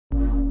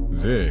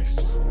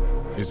This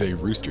is a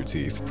Rooster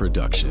Teeth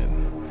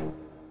production.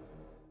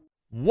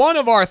 One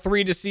of our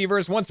three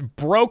deceivers once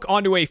broke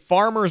onto a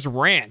farmer's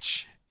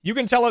ranch. You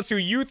can tell us who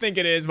you think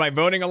it is by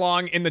voting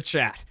along in the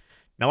chat.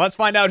 Now let's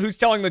find out who's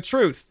telling the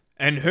truth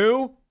and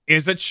who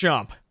is a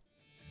chump.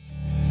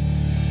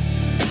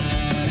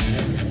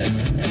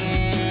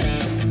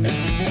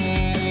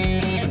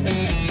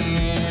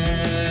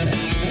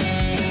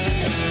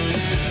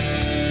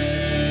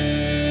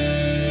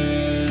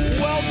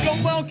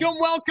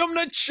 Welcome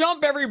to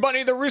Chump,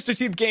 everybody, the Rooster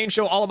Teeth game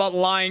show all about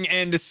lying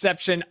and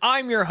deception.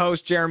 I'm your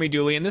host, Jeremy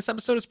Dooley, and this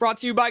episode is brought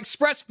to you by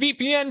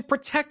ExpressVPN.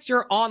 Protect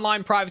your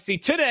online privacy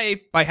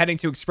today by heading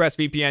to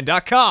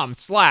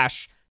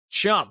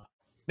expressvpn.com/chump.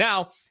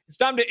 Now, it's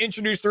time to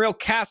introduce the real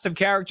cast of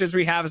characters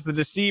we have as the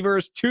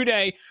deceivers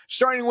today,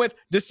 starting with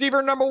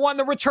deceiver number one,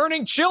 the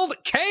returning Chilled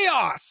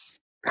Chaos.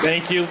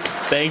 Thank you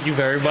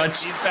very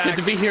much. Good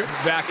to be here.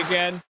 He's back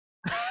again.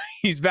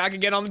 He's back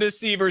again on the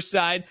deceiver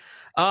side.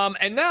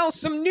 And now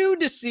some new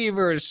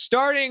deceivers,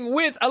 starting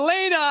with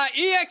Elena.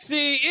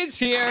 EXE is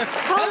here.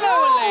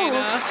 Hello,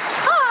 Elena.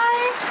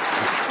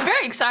 Hi. I'm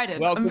very excited.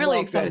 Welcome, I'm really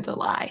excited to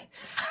lie.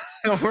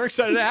 We're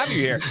excited to have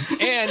you here.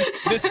 And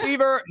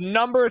deceiver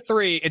number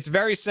three. It's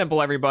very simple,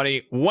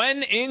 everybody.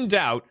 When in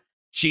doubt,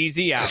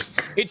 cheesy out.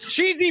 It's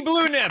Cheesy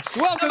Blue Nips.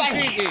 Welcome,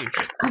 Cheesy.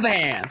 Bam.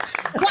 Bang.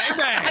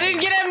 I didn't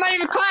get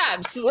any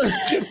claps.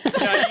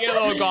 Yeah, you get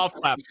a little golf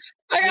clap.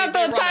 I got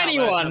the tiny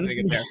one.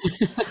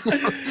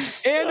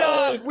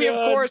 And we, of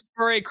course,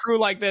 for a crew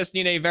like this,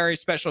 need a very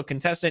special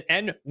contestant.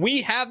 And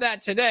we have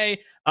that today.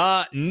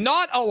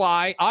 Not a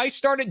lie. I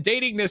started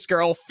dating this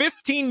girl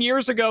 15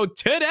 years ago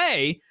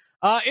today.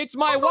 It's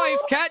my wife,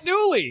 Kat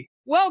Dooley.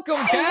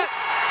 Welcome, Kat.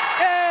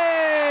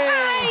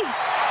 Hey.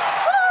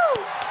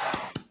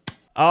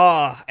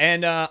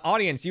 And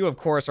audience, you, of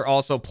course, are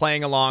also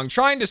playing along,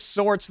 trying to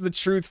sort the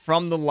truth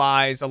from the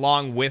lies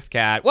along with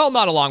Kat. Well,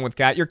 not along with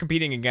Kat. You're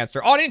competing against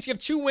her. Audience, you have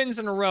 2 wins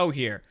in a row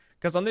here.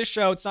 Because on this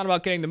show, it's not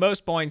about getting the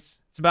most points.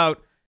 It's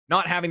about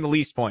not having the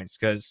least points,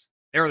 because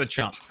they're the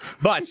chump.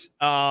 But,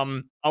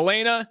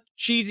 Elena,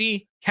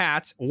 Cheesy,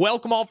 Kat,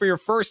 welcome all for your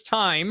first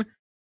time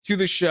to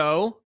the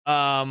show.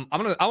 I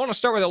want to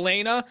start with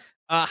Elena.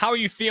 How are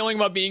you feeling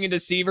about being a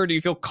deceiver? Do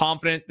you feel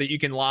confident that you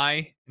can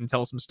lie and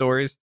tell some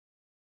stories?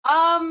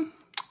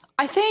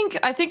 I think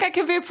I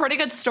could be a pretty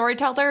good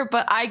storyteller,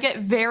 but I get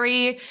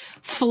very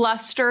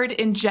flustered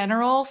in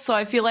general, so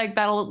I feel like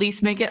that'll at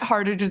least make it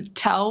harder to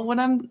tell when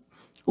I'm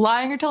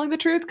lying or telling the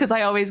truth, because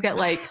I always get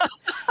like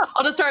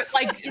I'll just start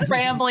like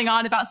rambling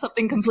on about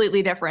something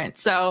completely different.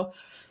 So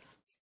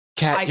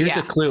Kat, here's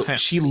a clue.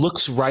 She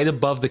looks right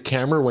above the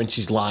camera when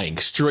she's lying.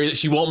 Straight,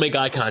 she won't make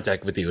eye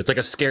contact with you. It's like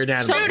a scared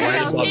animal. Dude,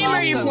 what team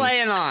are you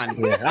playing on?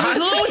 Yeah. I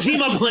know what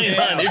team I'm playing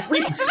on.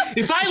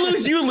 If I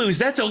lose, you lose.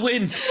 That's a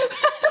win.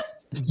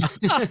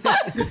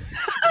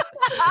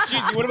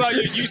 Cheesy, what about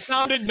you? You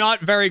sounded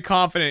not very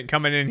confident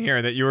coming in here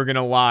that you were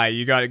gonna lie.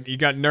 You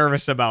got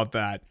nervous about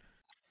that.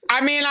 I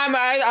mean,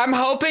 I'm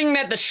hoping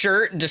that the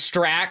shirt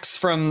distracts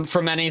from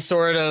any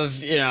sort of,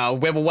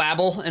 wibble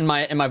wabble in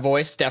my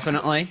voice,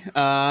 definitely.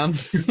 But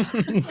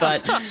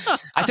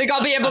I think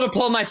I'll be able to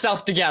pull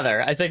myself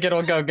together. I think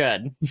it'll go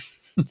good.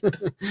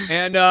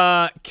 And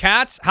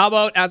Kat, how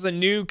about as a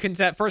new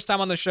contestant, first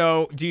time on the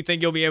show, do you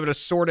think you'll be able to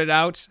sort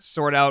out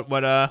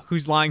what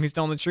who's lying, who's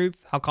telling the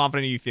truth? How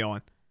confident are you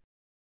feeling?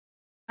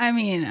 I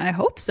mean, I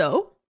hope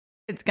so.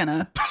 It's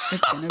gonna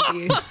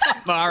be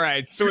all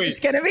right, sweet. It's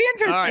gonna be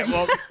interesting. All right,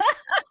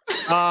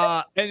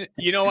 well, and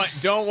you know what?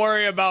 Don't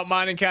worry about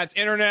mine and Kat's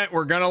internet.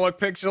 We're gonna look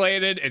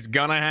pixelated. It's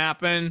gonna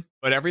happen,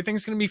 but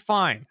everything's gonna be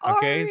fine.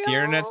 Okay, the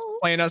internet's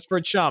playing us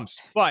for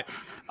chumps. But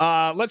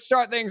let's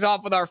start things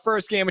off with our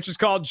first game, which is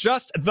called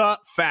Just the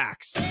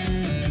Facts.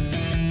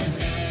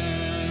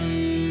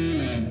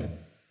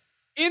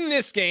 In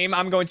this game,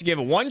 I'm going to give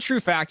one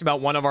true fact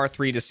about one of our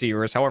 3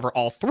 deceivers. However,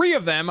 all 3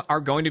 of them are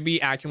going to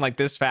be acting like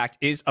this fact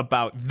is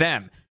about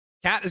them.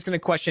 Kat is going to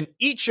question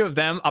each of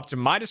them up to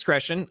my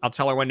discretion. I'll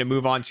tell her when to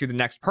move on to the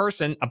next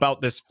person about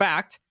this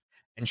fact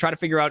and try to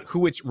figure out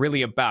who it's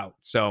really about.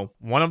 So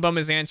one of them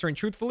is answering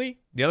truthfully.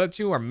 The other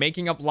 2 are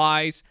making up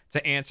lies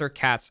to answer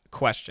Kat's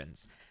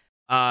questions.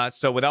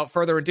 So without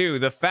further ado,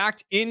 the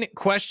fact in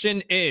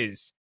question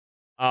is...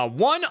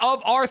 one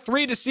of our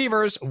 3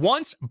 deceivers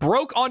once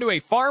broke onto a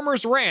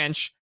farmer's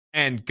ranch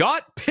and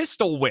got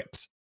pistol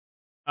whipped.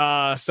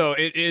 So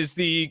it is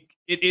the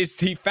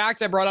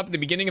fact I brought up at the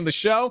beginning of the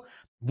show.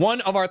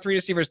 One of our 3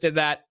 deceivers did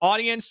that.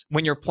 Audience,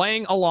 when you're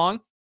playing along,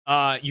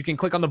 you can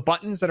click on the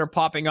buttons that are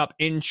popping up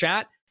in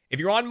chat. If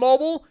you're on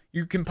mobile,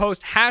 you can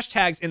post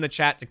hashtags in the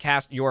chat to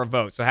cast your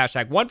vote. So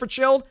hashtag 1 for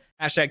Chilled,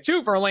 hashtag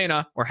 2 for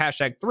Elena, or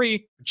hashtag 3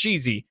 for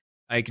Cheesy.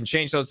 You can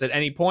change those at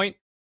any point.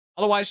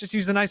 Otherwise, just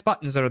use the nice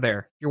buttons that are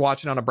there. You're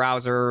watching on a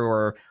browser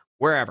or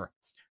wherever.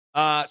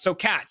 So,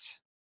 Kat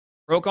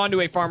broke onto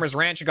a farmer's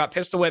ranch and got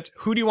pistol whipped.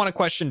 Who do you want to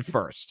question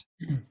first?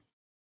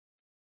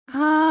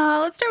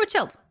 Let's start with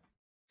Chilled.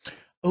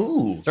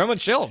 Ooh. Start with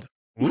Chilled.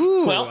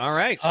 Ooh, well, all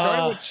right.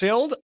 Starting with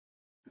Chilled.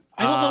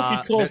 I don't know if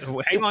you'd call...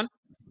 Hang on.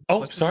 Oh,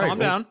 Let's sorry. calm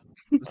down.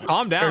 Just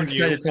calm down. I'm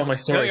excited to tell my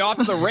story. Really off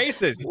to the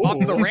races, off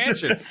to the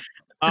ranches.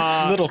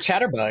 Little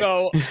chatterbug.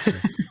 So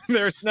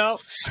there's no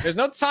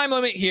time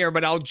limit here,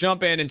 but I'll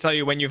jump in and tell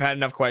you when you've had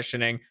enough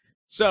questioning.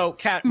 So,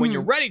 Kat, when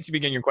you're ready to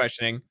begin your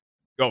questioning,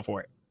 go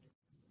for it.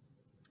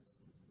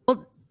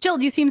 Well,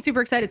 Jill, you seem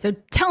super excited, so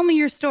tell me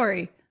your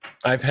story.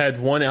 I've had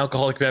one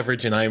alcoholic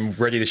beverage and I'm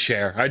ready to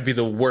share. I'd be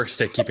the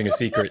worst at keeping a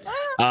secret.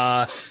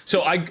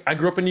 So I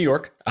grew up in New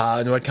York,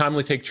 and I'd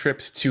commonly take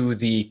trips to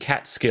the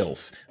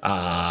Catskills.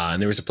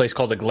 And there was a place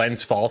called the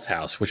Glens Falls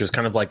House, which was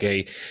kind of like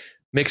a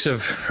mix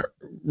of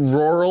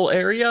rural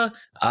area.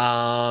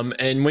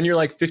 And when you're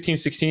like 15,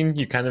 16,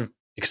 you kind of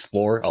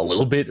explore a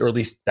little bit, or at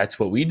least that's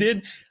what we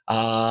did.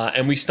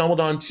 And we stumbled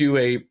onto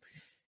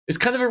it's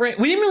kind of we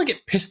didn't really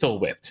get pistol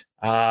whipped.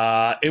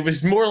 It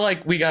was more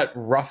like we got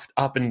roughed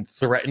up and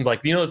threatened, like,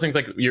 you know, those things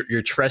like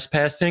you're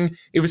trespassing.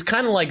 It was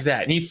kind of like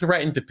that. And he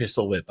threatened to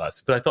pistol whip us,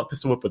 but I thought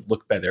pistol whip would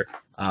look better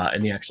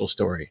in the actual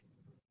story.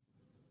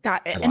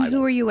 Got it. And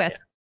who were you with?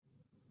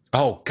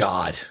 Oh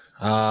God.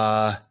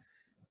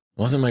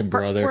 Wasn't my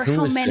brother. Or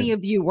how many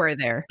of you were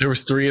there? There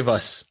was 3 of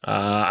us.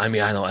 I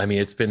mean,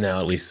 it's been now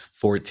at least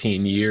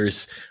 14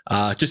 years.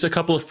 Just a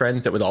couple of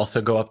friends that would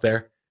also go up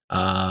there,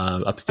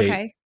 upstate.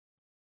 Okay.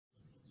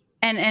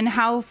 And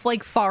how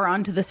like far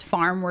onto this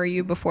farm were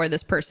you before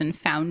this person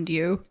found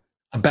you?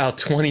 About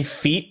 20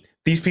 feet.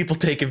 These people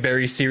take it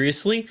very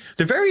seriously.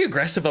 They're very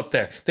aggressive up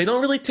there. They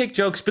don't really take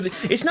jokes, but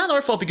it's not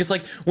our fault because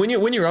like when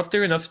you're up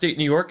there in upstate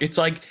New York, it's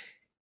like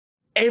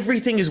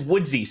everything is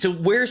woodsy. So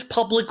where's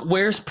public?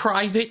 Where's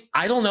private?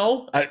 I don't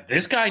know.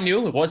 This guy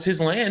knew it was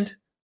his land.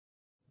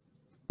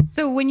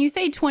 So when you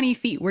say 20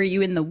 feet, were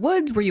you in the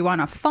woods? Were you on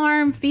a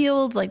farm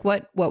field? Like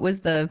what was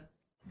the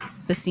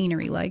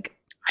scenery like?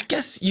 I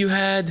guess you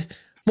had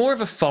more of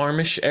a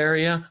farmish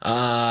area.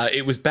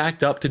 It was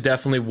backed up to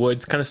definitely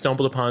woods, kind of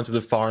stumbled upon to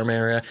the farm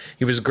area.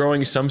 He was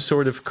growing some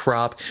sort of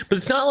crop, but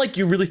it's not like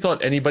you really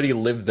thought anybody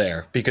lived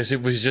there because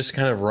it was just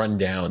kind of run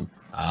down.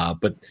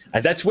 But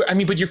that's where, I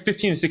mean, but you're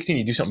 15 and 16,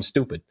 you do something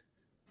stupid.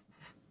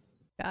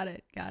 Got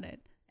it.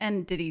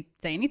 And did he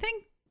say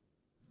anything?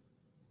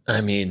 I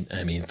mean,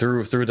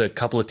 through the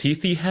couple of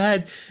teeth he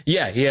had,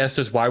 yeah, he asked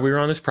us why we were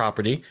on his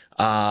property.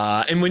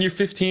 And when you're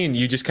 15,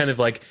 you just kind of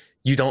like,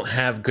 you don't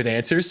have good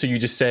answers, so you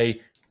just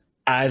say,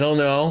 I don't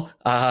know,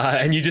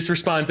 and you just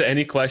respond to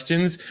any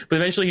questions. But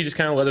eventually he just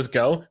kind of let us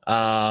go,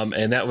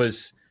 and that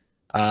was,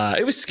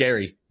 it was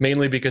scary,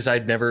 mainly because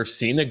I'd never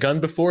seen a gun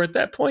before at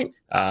that point.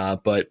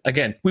 But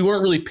again, we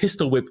weren't really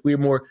pistol whipped, we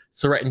were more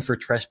threatened for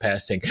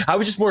trespassing. I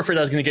was just more afraid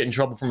I was going to get in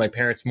trouble from my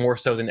parents more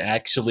so than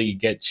actually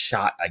get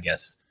shot, I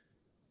guess.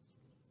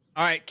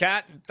 All right,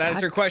 Kat, that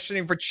is your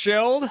questioning for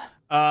Chilled.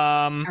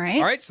 All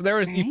right, so there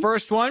is the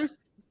first one.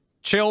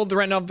 Chilled, the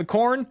Rent of the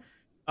Corn.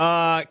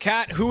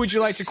 Kat, who would you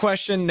like to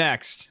question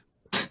next?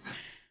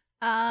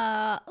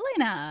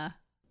 Elena.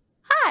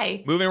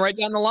 Hi. Moving right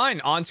down the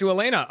line, on to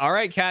Elena. All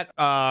right, Kat,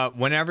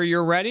 whenever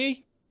you're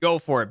ready, go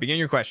for it. Begin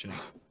your questioning.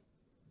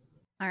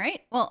 All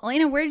right. Well,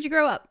 Elena, where did you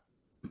grow up?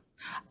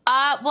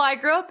 Well, I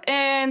grew up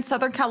in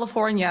Southern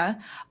California,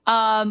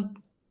 but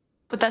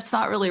that's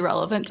not really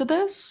relevant to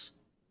this,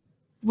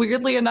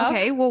 weirdly enough.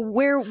 Okay, well,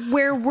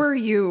 where were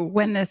you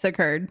when this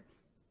occurred?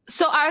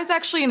 So I was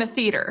actually in a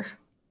theater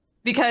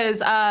because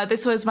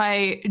this was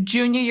my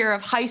junior year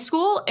of high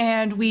school,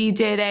 and we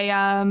did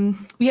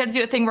we had to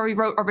do a thing where we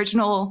wrote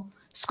original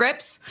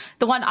scripts.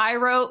 The one I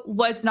wrote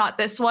was not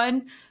this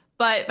one,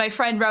 but my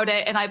friend wrote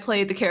it, and I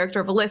played the character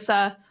of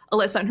Alyssa.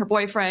 Alyssa and her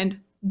boyfriend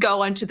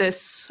go into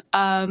this.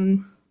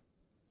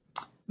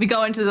 We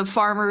go into the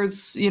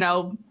farmer's,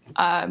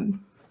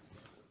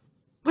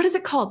 what is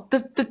it called?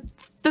 The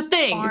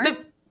thing. Barn? The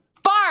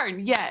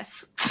barn,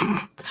 yes.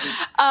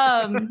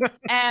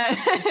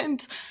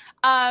 And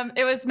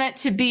it was meant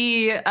to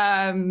be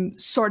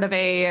sort of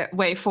a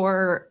way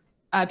for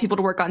people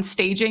to work on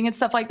staging and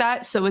stuff like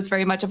that. So it was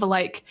very much of a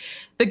like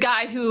the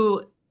guy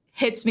who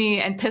hits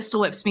me and pistol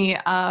whips me.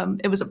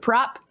 It was a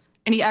prop,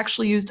 and he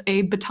actually used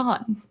a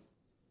baton.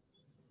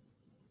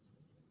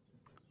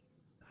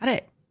 Got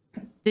it.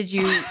 Did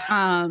you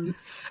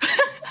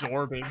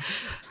Absorbing.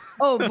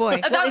 Oh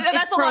boy.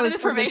 That's a lot of froze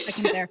for a information.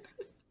 second there.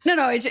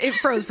 No, it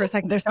froze for a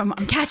second there, so I'm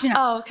catching up.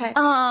 Oh, okay.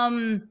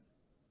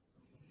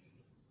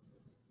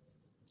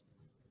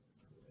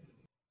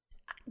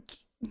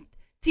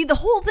 See, the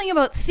whole thing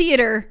about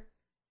theater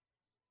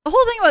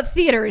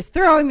is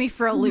throwing me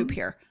for a loop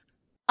here.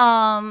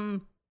 I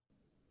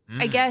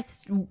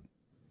guess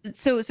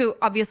so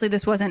obviously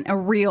this wasn't a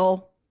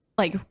real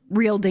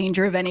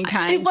danger of any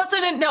kind. It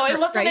wasn't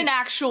an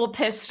actual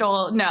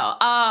pistol. No.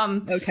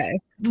 Okay.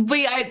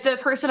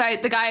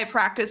 The guy I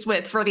practiced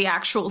with for the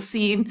actual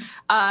scene,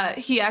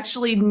 he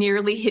actually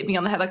nearly hit me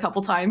on the head a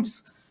couple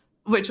times,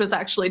 which was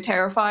actually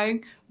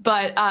terrifying.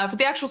 But for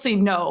the actual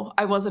scene, no,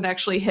 I wasn't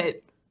actually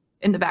hit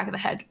in the back of the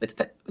head with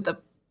the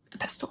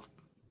pistol.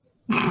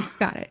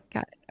 Got it.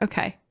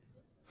 Okay.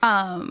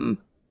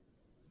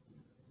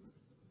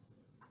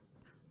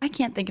 I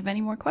can't think of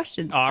any more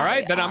questions. All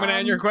right, then I'm going to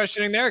end your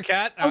questioning there,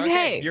 Kat.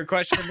 Okay. Your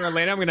question for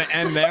Elena, I'm going to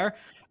end there.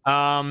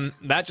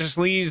 That just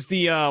leaves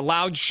the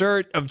loud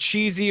shirt of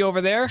Cheesy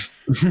over there.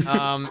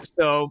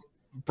 So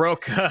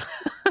broke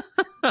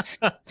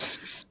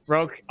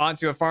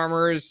onto a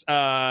farmer's.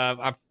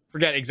 I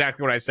forget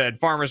exactly what I said.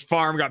 Farmer's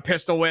farm got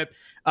pistol whipped.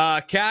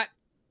 Kat,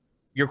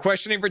 you're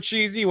questioning for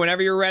Cheesy.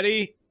 Whenever you're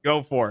ready,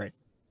 go for it.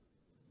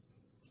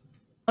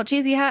 Well,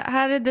 Cheesy,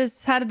 how did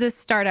this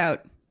start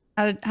out?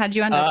 How did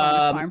you end up on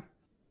this farm?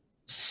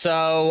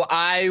 So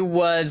I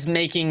was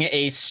making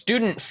a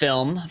student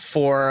film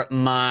for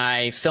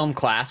my film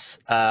class,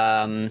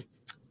 and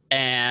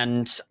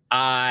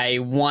I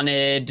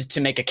wanted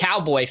to make a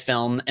cowboy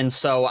film, and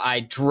so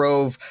I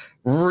drove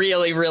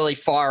really, really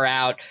far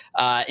out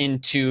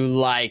into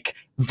like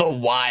the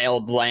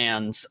wild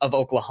lands of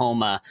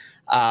Oklahoma,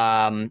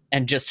 and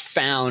just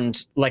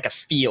found like a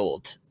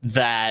field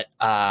that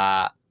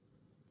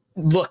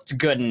looked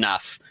good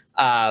enough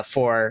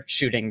for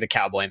shooting the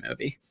cowboy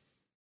movie.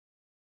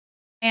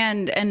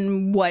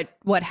 And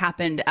what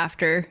happened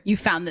after you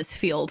found this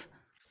field?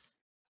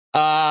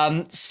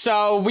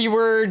 So we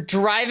were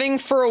driving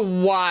for a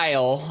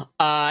while,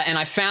 and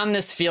I found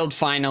this field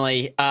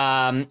finally,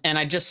 and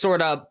I just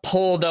sort of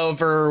pulled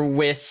over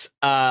with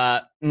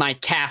my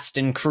cast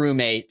and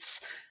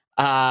crewmates,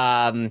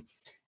 and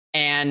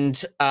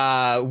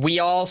we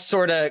all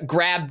sort of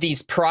grabbed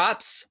these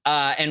props,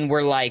 and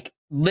we're like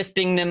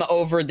lifting them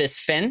over this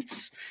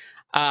fence.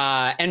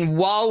 And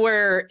while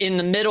we're in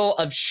the middle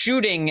of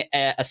shooting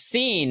a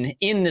scene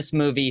in this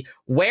movie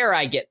where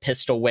I get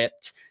pistol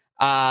whipped,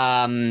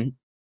 my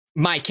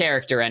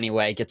character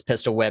anyway gets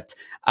pistol whipped,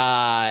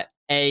 two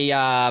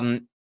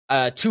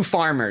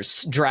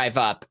farmers drive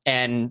up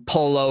and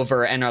pull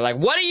over and are like,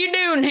 "What are you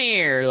doing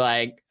here?"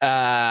 Like,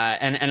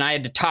 and I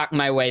had to talk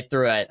my way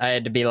through it. I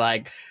had to be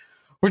like,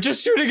 "We're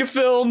just shooting a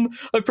film.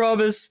 I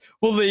promise.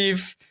 We'll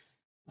leave."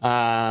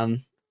 So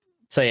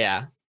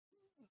yeah.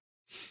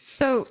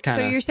 So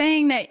you're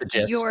saying that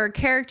your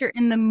character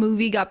in the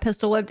movie got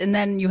pistol whipped, and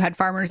then you had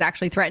farmers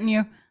actually threaten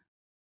you?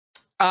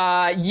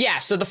 Yeah.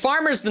 So the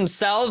farmers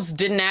themselves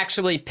didn't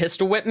actually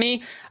pistol whip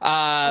me,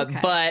 Okay.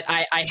 but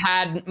I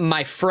had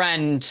my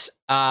friend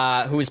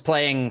who was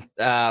playing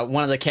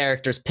one of the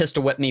characters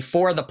pistol whip me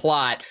for the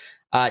plot.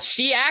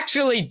 She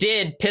actually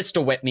did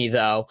pistol whip me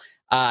though,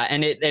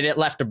 and it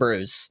left a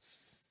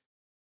bruise.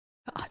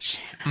 Gosh.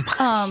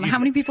 How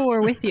many people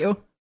were with you?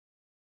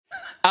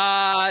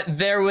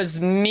 There was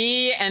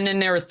me, and then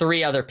there were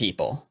 3 other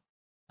people.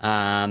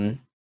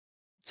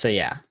 So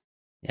yeah,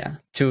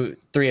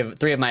 three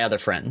of my other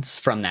friends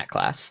from that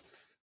class.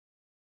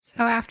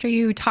 So after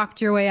you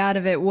talked your way out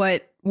of it,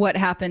 what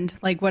happened?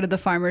 Like, what did the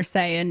farmers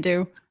say and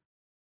do?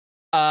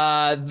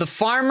 The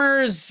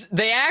farmers,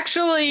 they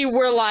actually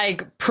were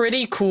like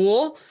pretty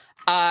cool.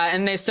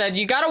 And they said,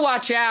 "You got to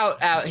watch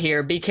out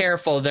here. Be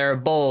careful. There are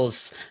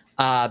bulls.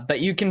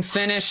 But you can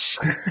finish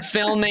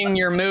filming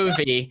your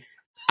movie."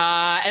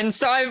 And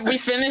so we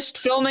finished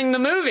filming the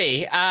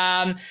movie.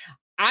 I'm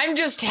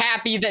just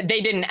happy that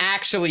they didn't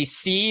actually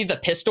see the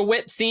pistol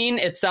whip scene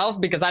itself,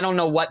 because I don't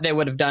know what they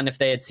would have done if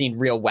they had seen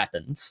real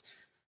weapons,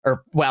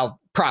 or, well,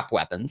 prop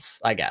weapons,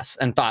 I guess,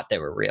 and thought they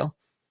were real.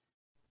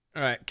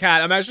 All right,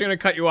 Kat, I'm actually going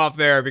to cut you off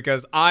there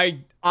because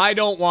I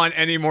don't want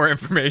any more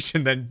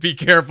information than "be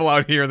careful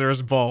out here,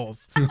 there's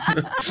bulls."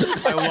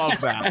 I love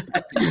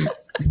that.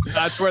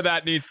 That's where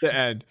that needs to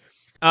end.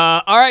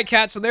 All right,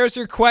 Kat, so there's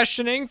your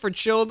questioning for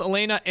Chilled,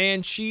 Elena,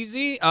 and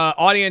Cheesy.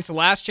 Audience,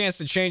 last chance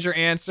to change your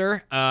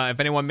answer if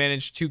anyone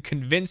managed to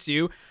convince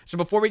you. So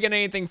before we get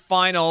anything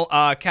final,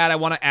 Kat, I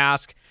want to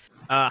ask,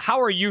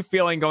 how are you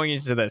feeling going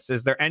into this?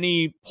 Is there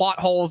any plot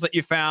holes that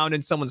you found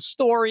in someone's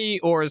story,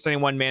 or is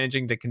anyone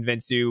managing to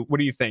convince you? What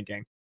are you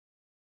thinking?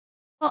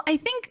 Well, I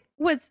think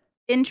what's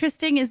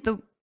interesting is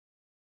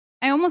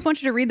I almost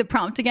want you to read the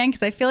prompt again,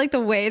 because I feel like the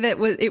way that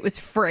it was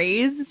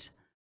phrased.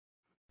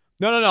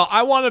 No.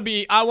 I want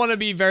to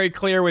be very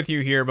clear with you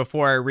here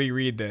before I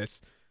reread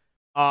this.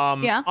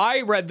 Yeah.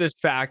 I read this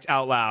fact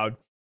out loud,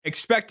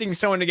 expecting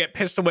someone to get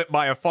pistol whipped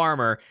by a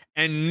farmer,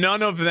 and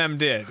none of them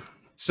did.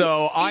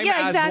 So I'm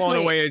as blown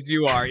away as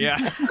you are. Yeah.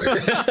 This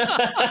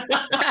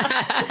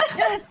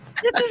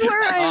is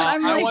where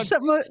I'm like,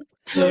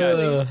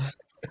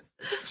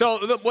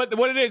 So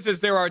what it is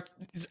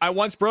I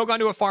once broke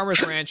onto a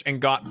farmer's ranch and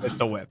got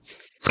pistol whipped.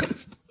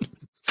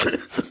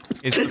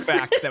 Is the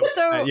fact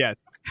that yes.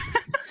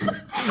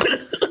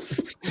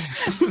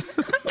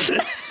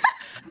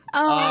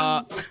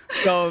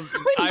 So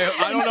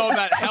I don't know if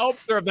that helps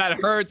or if that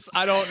hurts.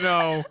 I don't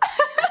know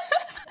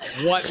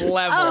what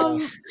level.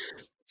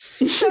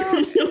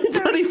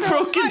 Nobody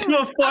broke into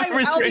a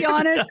farmer's I'll be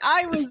ranch.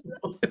 honest,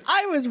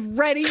 I was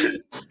ready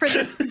for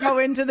this to go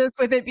into this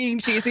with it being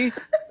cheesy.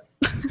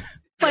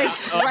 Ready.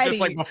 Just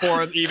like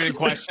before even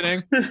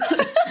questioning.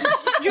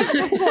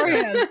 Just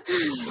beforehand.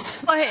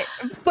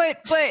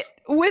 But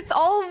with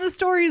all of the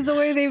stories the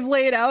way they've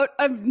laid out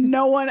of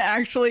no one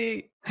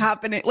actually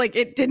happening, like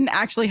it didn't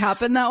actually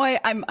happen that way,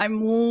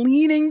 I'm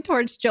leaning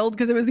towards Chilled,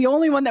 because it was the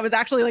only one that was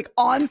actually like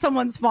on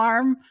someone's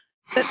farm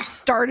that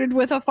started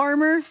with a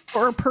farmer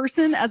or a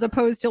person, as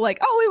opposed to like,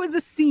 oh, it was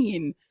a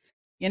scene,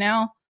 you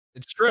know?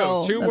 It's true.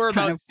 So, Two that's were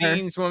kind about of fair.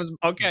 seeing swims.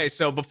 Okay,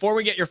 so before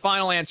we get your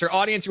final answer,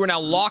 audience, you are now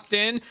locked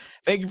in.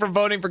 Thank you for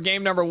voting for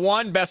game number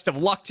 1. Best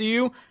of luck to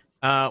you.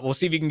 We'll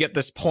see if you can get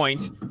this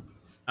point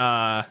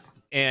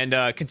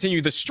and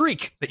continue the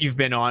streak that you've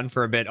been on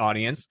for a bit,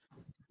 audience.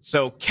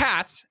 So,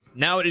 Kat,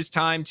 now it is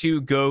time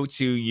to go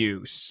to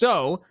you.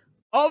 So,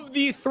 of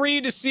the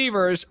 3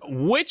 deceivers,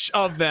 which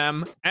of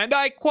them, and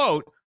I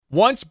quote,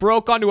 once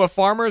broke onto a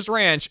farmer's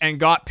ranch and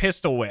got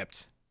pistol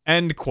whipped?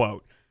 End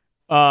quote.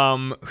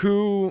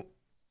 Who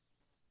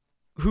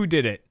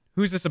did it?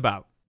 Who's this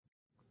about?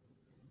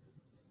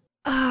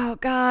 Oh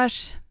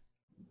gosh.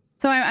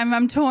 So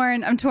I'm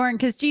torn. I'm torn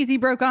because Cheesy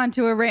broke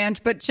onto a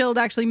ranch, but Chilled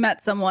actually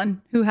met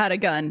someone who had a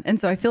gun, and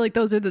so I feel like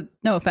those are the,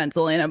 no offense,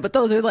 Elena, but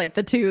those are like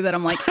the two that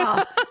I'm like,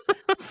 oh.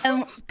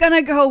 I'm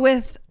gonna go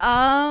with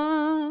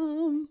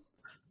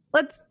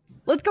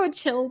let's go with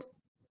Chilled.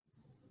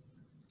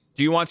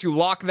 Do you want to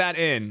lock that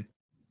in?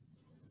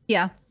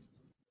 Yeah.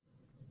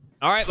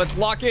 All right, let's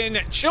lock in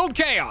Chilled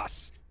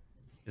Chaos.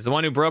 Is the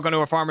one who broke onto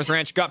a farmer's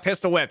ranch, got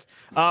pistol whipped.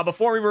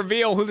 Before we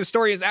reveal who the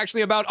story is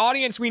actually about,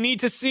 audience, we need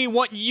to see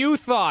what you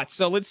thought.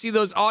 So let's see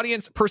those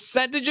audience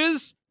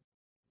percentages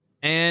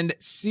and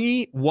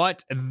see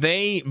what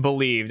they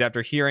believed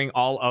after hearing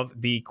all of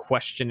the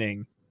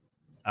questioning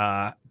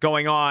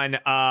going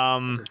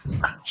on.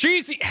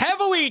 Cheesy,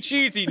 heavily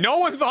cheesy. No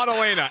one thought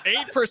Elena.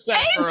 8%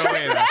 for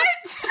Elena.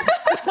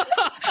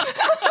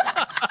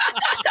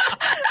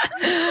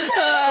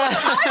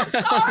 I'm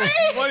sorry.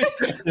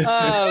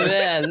 Oh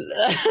man.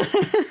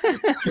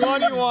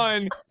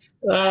 21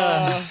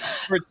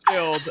 for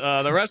Chilled.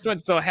 The rest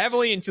went so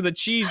heavily into the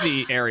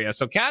cheesy area.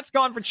 So Kat's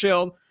gone for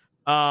Chilled,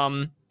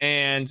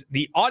 and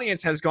the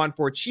audience has gone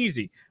for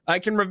cheesy. I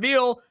can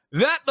reveal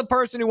that the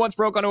person who once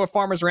broke onto a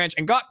farmer's ranch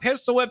and got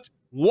pistol whipped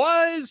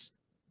was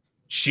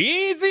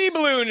Cheesy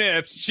Blue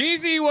Nips.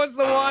 Cheesy was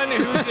the one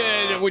who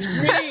did, which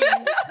means.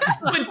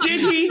 But did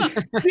he?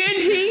 Did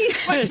he?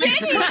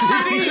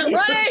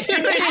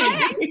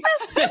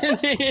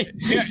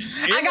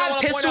 I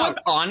got pistol whipped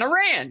on a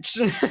ranch.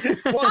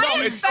 Well, I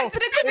no, it's so,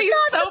 expected it to be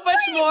so much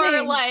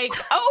more like,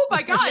 oh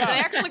my god, they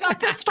actually got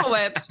pistol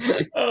whipped.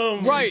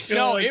 Oh my right.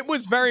 No, God. it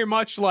was very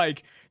much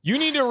like you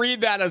need to read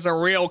that as a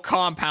real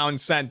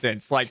compound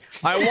sentence. Like,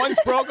 I once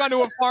broke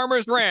onto a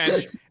farmer's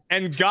ranch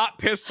and got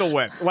pistol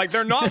whipped. Like,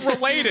 they're not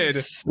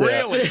related,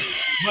 really.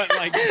 But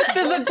like,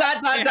 There's a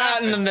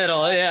dot in the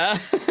middle, yeah.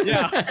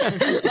 yeah.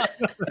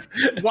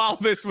 While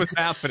this was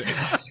happening.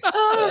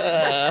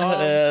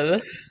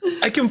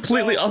 I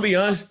completely, I'll be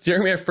honest,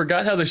 Jeremy, I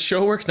forgot how the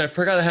show works and I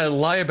forgot how to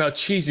lie about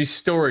cheesy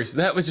stories.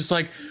 That was just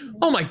like,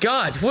 oh my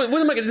God, what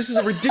am I, this is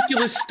a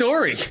ridiculous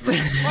story. My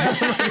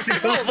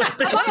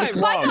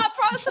thought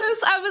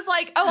process, I was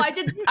like, oh,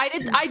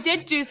 I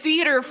did do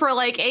theater for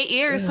like 8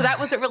 years, so that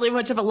wasn't really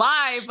much of a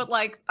lie. But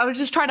like, I was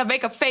just trying to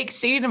make a fake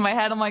scene in my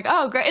head. I'm like,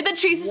 oh, great. And then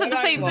Cheesy said the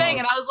same thing,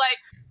 and I was like,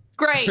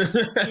 great.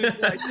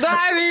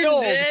 I mean,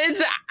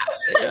 it's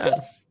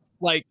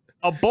Like,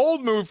 a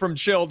bold move from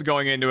Chilled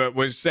going into it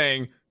was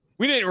saying,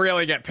 we didn't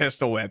really get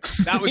pistol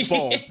whipped. That was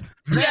bold.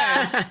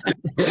 yeah.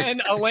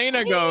 And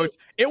Elena goes,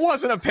 it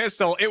wasn't a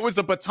pistol, it was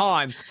a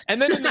baton.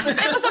 And then in the It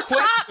was a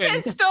prop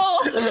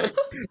pistol.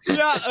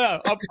 yeah,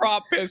 a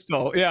prop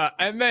pistol. Yeah.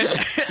 And then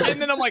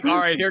I'm like, all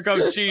right, here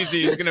comes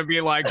Cheesy. He's gonna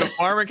be like, the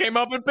farmer came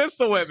up and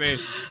pistol whipped me.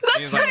 That's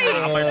He's like,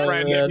 right. my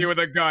friend hit me with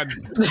a gun.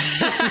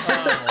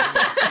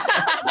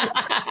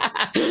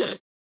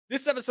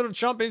 This episode of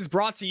Chump is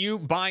brought to you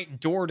by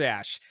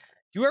DoorDash.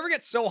 Do you ever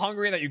get so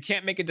hungry that you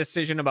can't make a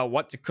decision about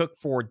what to cook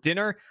for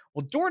dinner?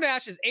 Well,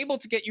 DoorDash is able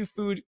to get you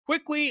food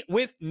quickly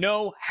with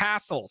no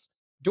hassles.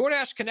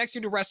 DoorDash connects you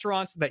to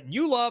restaurants that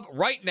you love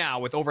right now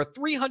with over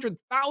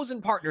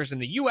 300,000 partners in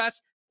the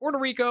US, Puerto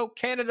Rico,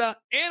 Canada,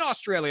 and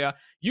Australia.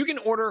 You can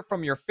order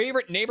from your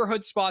favorite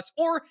neighborhood spots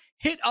or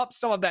hit up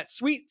some of that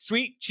sweet,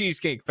 sweet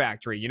Cheesecake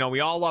Factory. You know,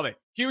 we all love it.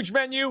 Huge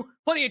menu,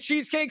 plenty of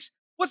cheesecakes.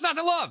 What's not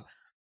to love?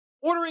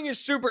 Ordering is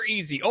super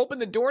easy. Open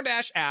the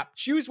DoorDash app,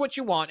 choose what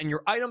you want, and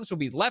your items will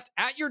be left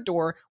at your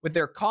door with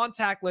their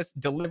contactless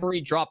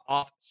delivery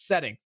drop-off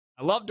setting.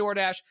 I love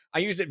DoorDash. I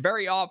use it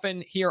very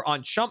often here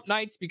on Chump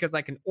nights because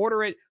I can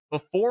order it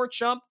before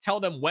Chump, tell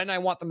them when I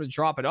want them to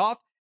drop it off,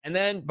 and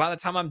then by the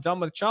time I'm done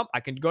with Chump,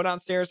 I can go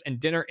downstairs and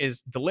dinner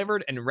is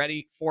delivered and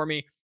ready for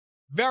me.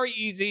 Very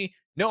easy,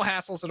 no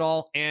hassles at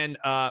all, and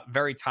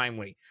very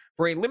timely.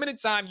 For a limited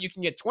time, you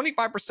can get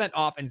 25%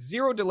 off and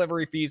 0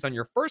 delivery fees on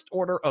your first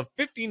order of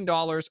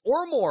 $15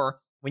 or more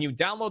when you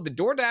download the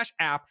DoorDash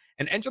app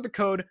and enter the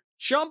code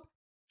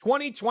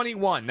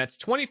CHUMP2021. That's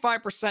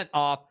 25%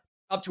 off,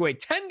 up to a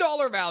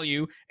 $10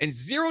 value, and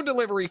 0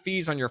 delivery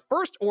fees on your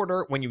first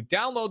order when you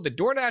download the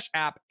DoorDash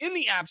app in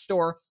the App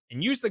Store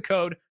and use the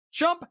code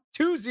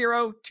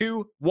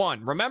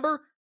CHUMP2021.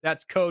 Remember,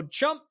 that's code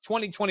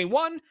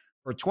CHUMP2021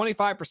 for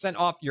 25%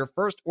 off your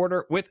first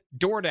order with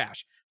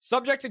DoorDash.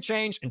 Subject to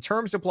change and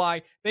terms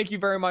apply. Thank you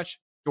very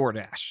much,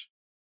 DoorDash.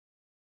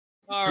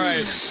 All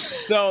right.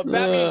 So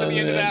that means at the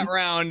end of that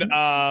round,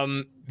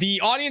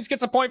 the audience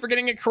gets a point for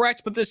getting it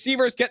correct, but the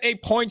deceivers get a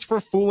point for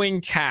fooling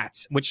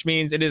Cat, which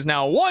means it is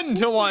now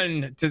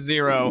 1-1 to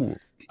 0.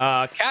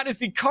 Cat is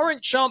the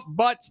current chump,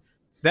 but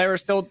there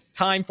is still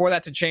time for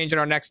that to change in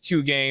our next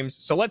 2 games.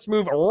 So let's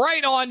move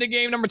right on to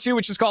game number 2,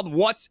 which is called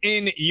What's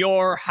in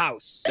Your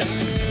House?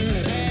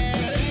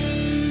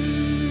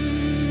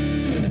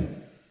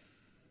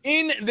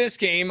 In this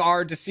game,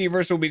 our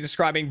deceivers will be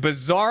describing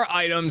bizarre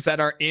items that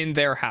are in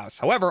their house.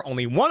 However,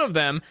 only one of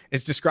them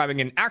is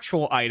describing an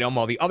actual item,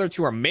 while the other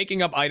 2 are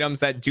making up items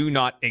that do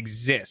not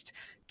exist.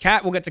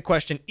 Kat will get to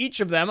question each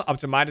of them up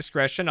to my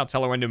discretion. I'll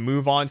tell her when to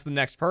move on to the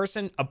next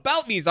person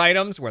about these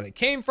items, where they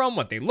came from,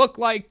 what they look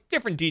like,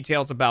 different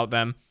details about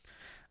them.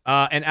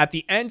 And at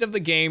the end of the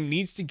game,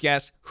 needs to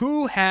guess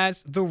who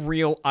has the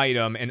real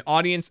item. And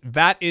audience,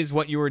 that is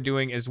what you are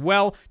doing as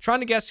well, trying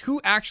to guess who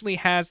actually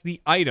has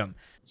the item.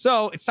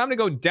 So it's time to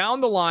go down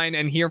the line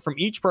and hear from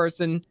each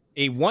person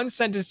a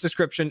 1-sentence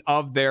description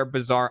of their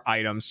bizarre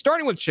item,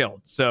 starting with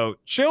Chilled. So,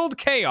 Chilled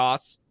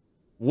Chaos,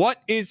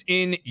 what is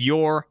in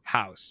your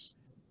house?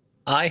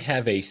 I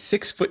have a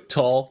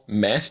 6-foot-tall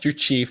Master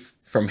Chief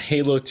from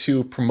Halo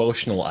 2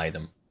 promotional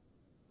item.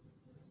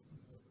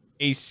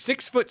 A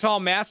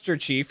 6-foot-tall Master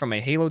Chief from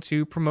a Halo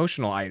 2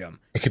 promotional item.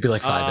 It could be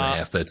like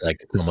 5.5, but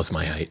it's almost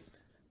my height.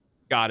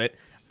 Got it.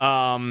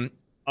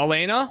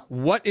 Elena,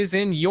 what is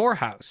in your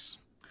house?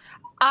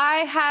 I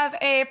have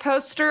a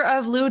poster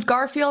of Lewd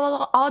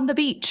Garfield on the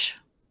beach.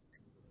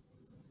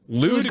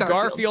 Lewd Garfield,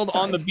 Garfield on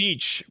sorry. the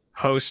beach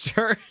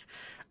poster.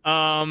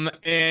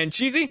 And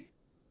Cheesy,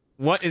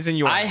 what is in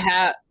your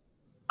house?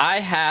 I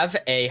have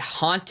a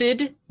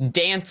haunted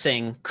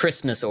dancing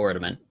Christmas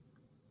ornament.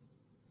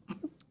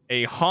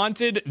 A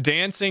haunted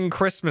dancing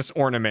Christmas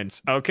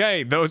ornament.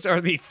 Okay, those are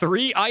the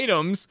 3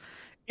 items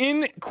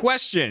in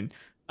question.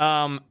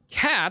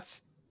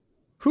 Kat,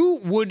 who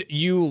would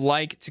you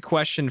like to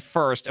question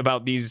first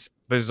about these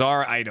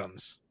bizarre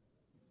items?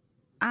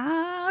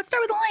 Let's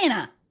start with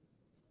Elena.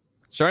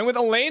 Starting with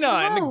Elena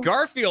and the Oh.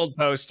 Garfield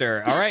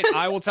poster. All right,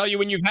 I will tell you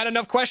when you've had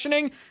enough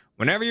questioning.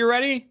 Whenever you're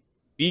ready,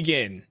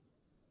 begin.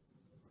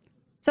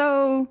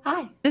 So,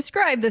 Hi.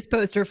 describe this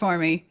poster for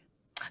me.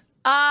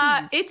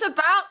 It's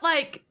about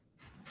like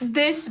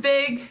this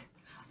big,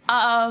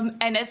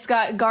 and it's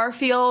got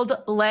Garfield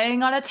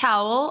laying on a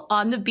towel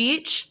on the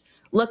beach,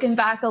 looking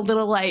back a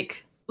little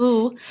like,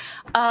 ooh,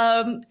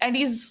 and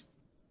he's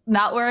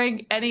not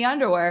wearing any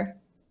underwear,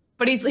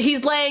 but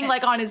he's laying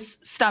like on his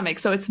stomach,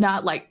 so it's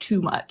not like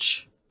too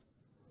much.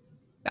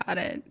 Got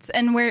it.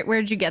 And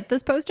where'd you get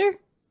this poster?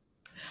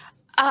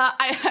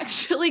 I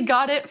actually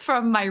got it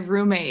from my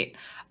roommate.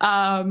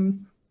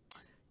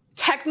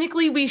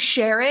 Technically, we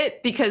share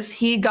it because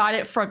he got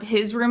it from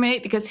his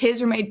roommate because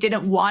his roommate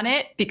didn't want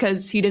it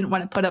because he didn't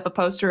want to put up a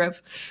poster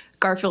of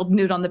Garfield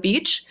nude on the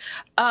beach.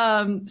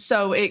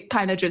 So it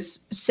kind of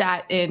just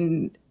sat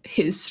in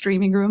his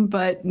streaming room.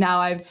 But now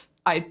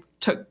I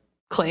took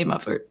claim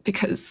of it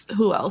because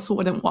who else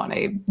wouldn't want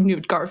a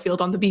nude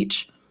Garfield on the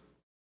beach?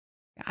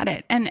 Got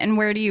it. And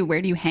where do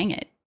you hang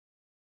it?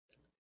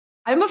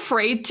 I'm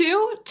afraid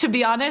to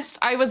be honest.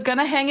 I was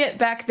gonna hang it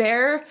back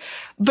there,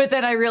 but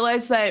then I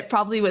realized that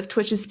probably with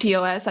Twitch's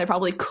TOS, I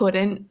probably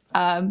couldn't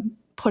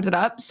put it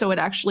up. So it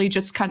actually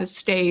just kind of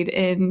stayed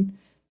in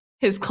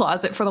his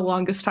closet for the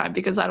longest time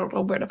because I don't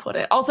know where to put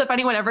it. Also, if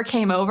anyone ever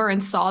came over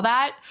and saw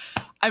that,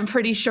 I'm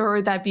pretty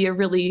sure that'd be a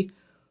really,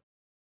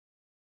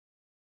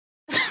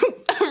 a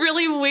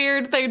really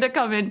weird thing to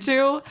come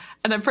into.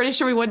 And I'm pretty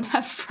sure we wouldn't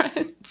have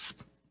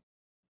friends.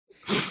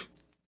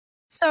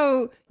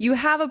 So you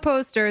have a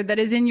poster that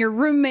is in your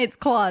roommate's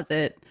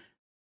closet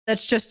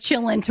that's just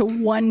chilling to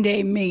one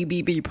day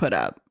maybe be put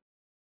up.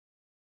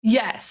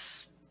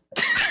 Yes.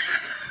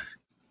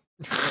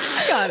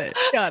 Got it.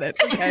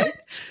 Okay.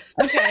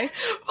 Okay.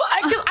 Well,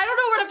 I don't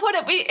know where to put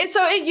it.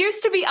 So it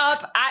used to be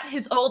up at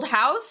his old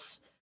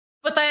house,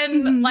 but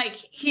then Mhm. like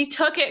he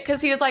took it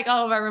because he was like,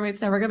 "Oh, my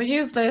roommate's never gonna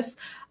use this."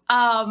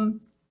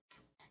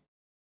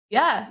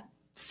 Yeah.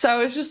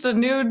 So it's just a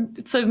nude.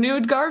 It's a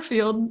nude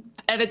Garfield,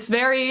 and it's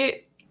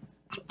very.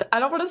 I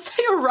don't want to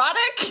say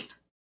erotic,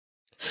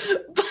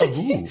 but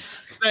Ooh.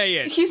 Say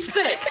it. he's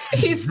thick.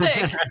 He's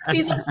thick.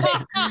 He's got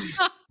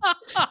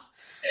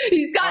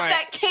All right.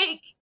 that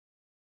cake.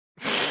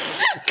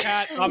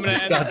 Kat, I'm gonna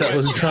end Thought that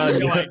was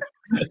done.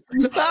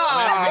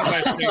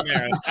 Questioning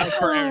there. That's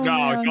perfect.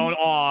 No, don't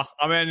awe.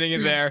 I'm ending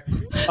it there.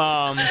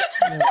 All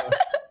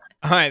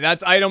right,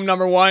 that's item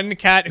number 1.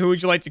 Kat, who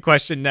would you like to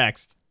question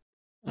next?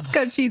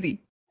 Go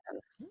cheesy.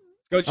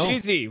 Let's go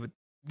Cheesy with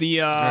the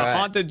right.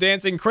 haunted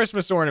dancing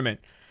Christmas ornament.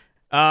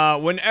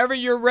 Whenever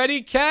you're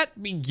ready,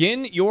 Kat,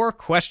 begin your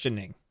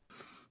questioning.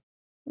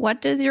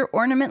 What does your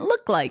ornament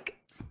look like?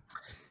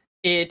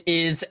 It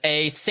is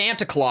a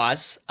Santa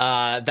Claus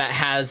that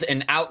has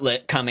an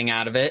outlet coming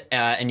out of it,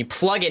 and you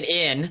plug it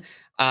in,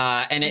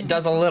 and it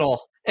does a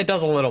little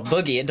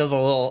boogie. It does a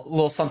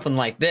little something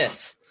like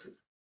this.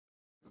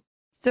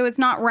 So it's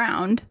not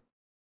round.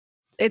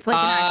 It's like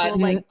an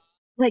actual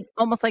like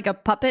almost like a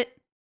puppet.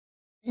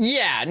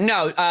 Yeah,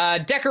 no,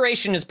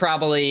 decoration is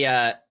probably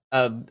a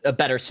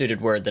better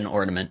suited word than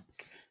ornament.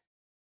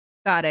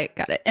 Got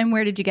it. And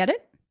where did you get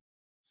it?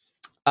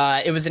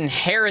 It was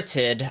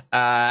inherited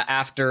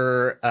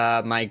after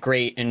my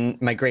great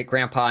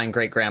grandpa and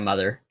great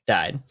grandmother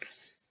died.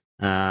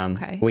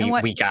 Okay.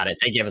 We got it.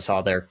 They gave us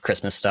all their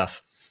Christmas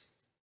stuff.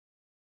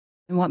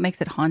 And what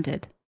makes it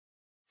haunted?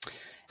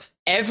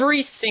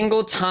 Every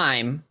single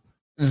time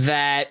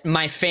that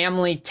my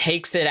family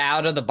takes it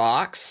out of the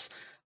box,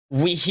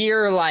 we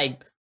hear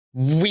like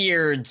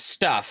weird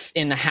stuff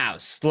in the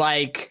house.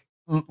 Like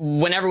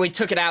whenever we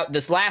took it out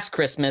this last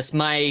Christmas,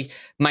 my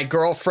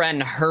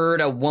girlfriend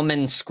heard a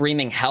woman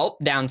screaming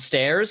help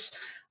downstairs,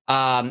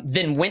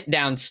 then went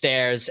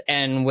downstairs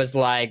and was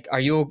like, are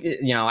you,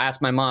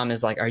 asked my mom,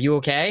 is like, are you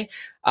okay?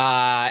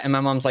 And my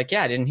mom's like,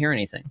 yeah, I didn't hear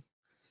anything.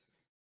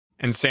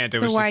 And Santa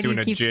So was why just do you doing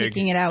a keep jig.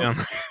 taking it out?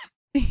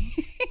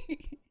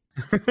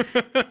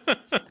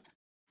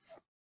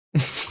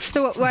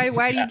 So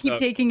why do you keep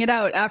taking it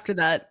out after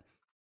that?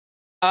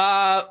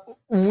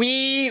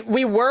 We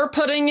were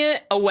putting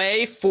it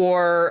away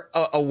for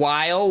a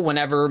while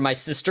whenever my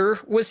sister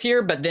was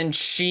here, but then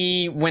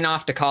she went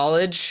off to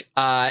college,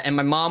 and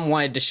my mom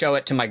wanted to show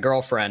it to my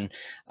girlfriend.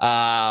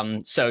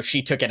 So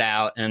she took it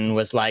out and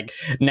was like,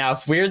 now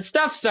if weird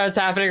stuff starts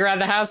happening around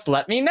the house,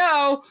 let me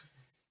know.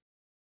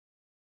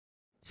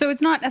 So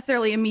it's not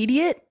necessarily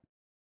immediate?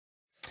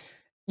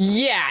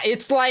 Yeah,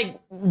 it's like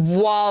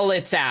while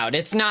it's out.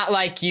 It's not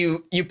like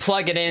you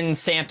plug it in,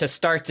 Santa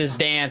starts his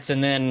dance,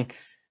 and then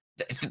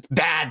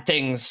bad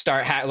things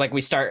start like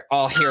we start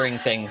all hearing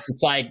things.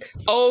 It's like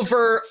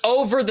over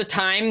the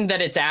time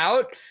that it's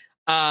out,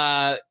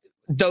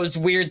 those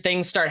weird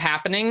things start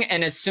happening,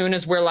 and as soon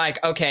as we're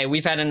like, okay,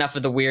 we've had enough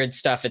of the weird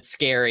stuff, it's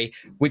scary,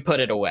 we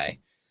put it away.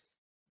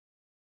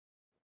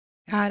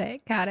 Got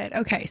it.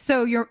 Okay.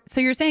 So you're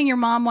saying your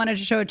mom wanted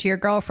to show it to your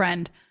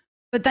girlfriend,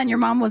 but then your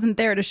mom wasn't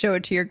there to show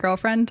it to your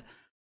girlfriend?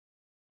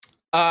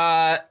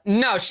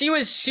 No, she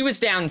was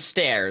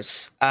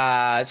downstairs.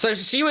 So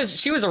she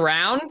was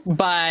around,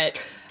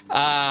 but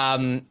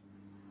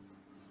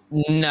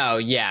no,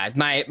 yeah.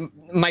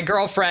 My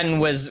girlfriend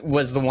was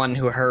the one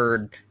who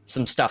heard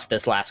some stuff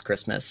this last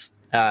Christmas.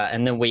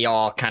 And then we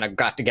all kind of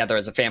got together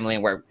as a family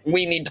and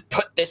we need to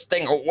put this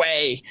thing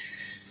away.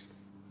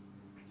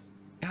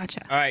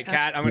 Gotcha. All right,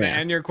 Kat, I'm going to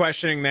end your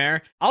questioning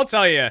there. I'll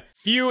tell you,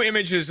 few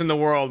images in the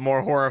world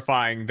more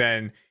horrifying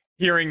than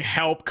hearing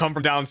help come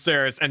from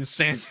downstairs and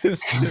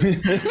Santa's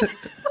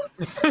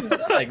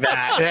like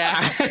that.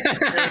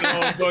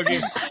 Yeah.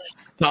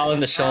 All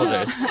in the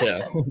shoulders,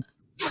 too.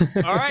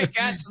 All right,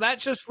 Kat, so that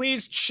just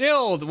leaves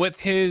Chilled with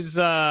his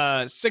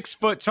 6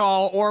 foot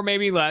tall or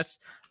maybe less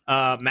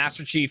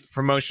Master Chief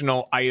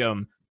promotional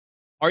item.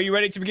 Are you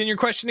ready to begin your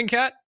questioning,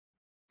 Kat?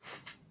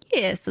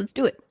 Yes, let's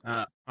do it.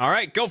 All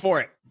right, go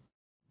for it.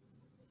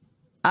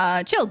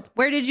 Chilled,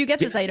 where did you get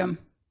this item?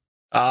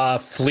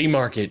 Flea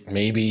market,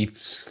 maybe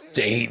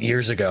 8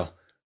 years ago.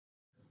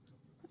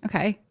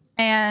 Okay.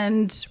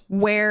 And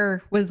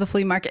where was the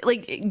flea market?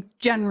 Like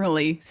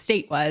generally,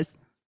 state-wise.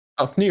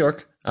 Oh, New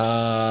York.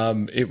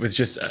 It was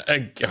just,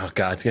 oh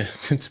God,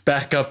 it's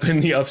back up in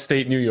the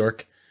upstate New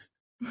York.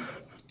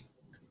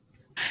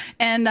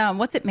 And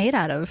what's it made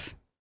out of?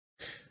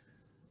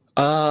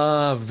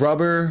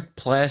 Rubber,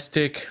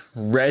 plastic,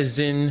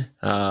 resin.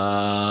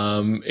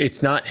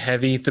 It's not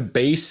heavy. The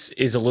base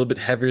is a little bit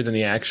heavier than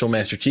the actual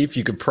Master Chief.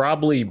 You could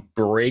probably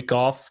break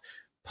off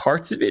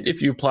parts of it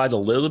if you applied a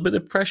little bit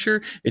of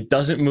pressure. It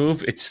doesn't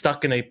move. It's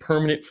stuck in a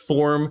permanent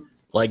form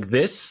like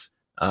this.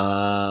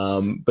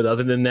 But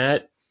other than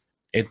that,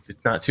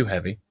 it's not too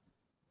heavy.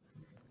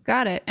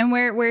 Got it. And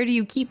where do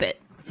you keep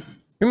it?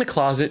 In the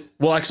closet.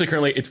 Well, actually,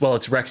 currently, it's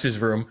Rex's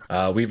room.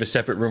 We have a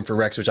separate room for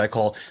Rex, which I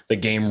call the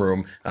game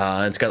room.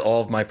 And it's got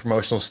all of my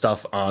promotional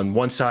stuff on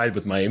one side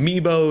with my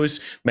amiibos,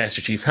 Master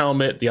Chief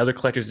helmet, the other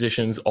collector's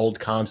editions, old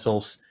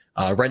consoles.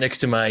 Right next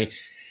to my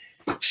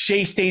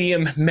Shea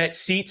Stadium Met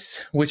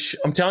seats, which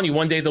I'm telling you,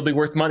 one day they'll be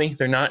worth money.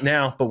 They're not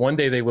now, but one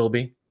day they will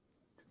be.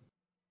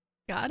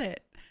 Got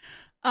it.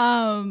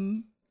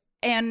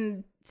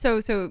 And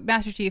so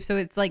Master Chief, so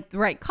it's like the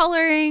right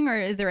coloring, or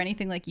is there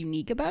anything like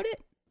unique about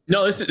it?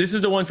 No, this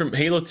is the one from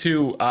Halo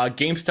 2.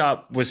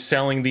 GameStop was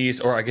selling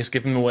these, or I guess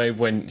giving them away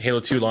when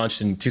Halo 2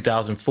 launched in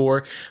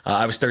 2004.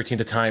 I was 13 at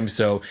the time,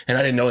 and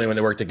I didn't know anyone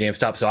that worked at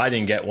GameStop, so I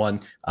didn't get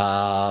one.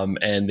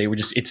 And they were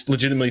it's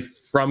legitimately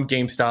from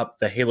GameStop,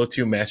 the Halo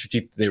 2 Master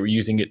Chief. They were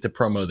using it to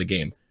promo the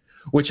game,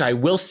 which I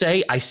will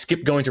say I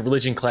skipped going to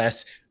religion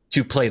class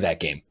to play that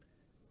game.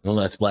 Well,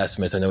 that's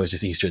blasphemous. I know it was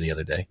just Easter the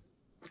other day.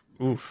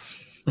 Oof.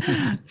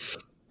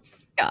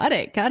 Got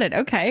it.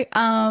 Okay.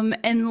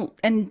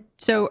 And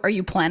so are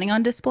you planning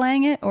on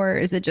displaying it, or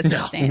is it just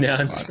staying in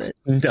the closet?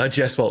 No,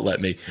 Jess won't let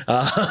me.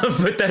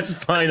 But that's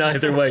fine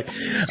either way.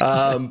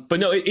 But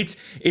no,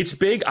 it's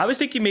big. I was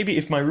thinking maybe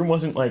if my room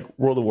wasn't like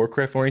World of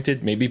Warcraft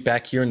oriented, maybe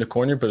back here in the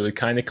corner, but it would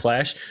kind of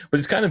clash. But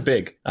it's kind of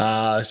big,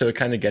 so it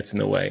kind of gets in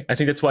the way. I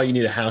think that's why you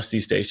need a house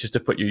these days, just to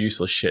put your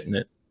useless shit in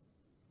it.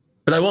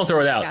 But I won't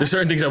throw it out. There's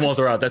certain things I won't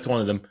throw out. That's one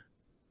of them.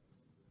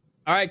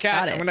 All right, Kat,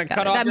 Got it, I'm going to got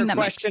cut it. off I mean, your that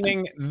makes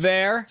questioning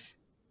there.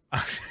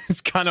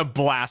 It's kind of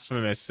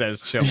blasphemous,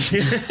 says Chill.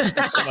 Think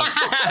about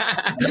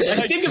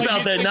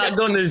that, not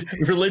going to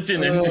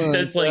religion and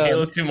instead playing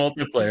Halo 2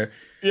 multiplayer.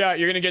 Yeah,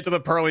 you're going to get to the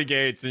pearly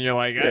gates and you're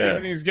like, Yeah.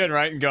 everything's good,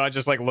 right? And God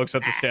just like looks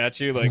at the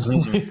statue like,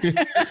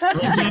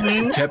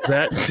 Kept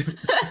that.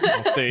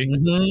 we'll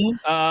see.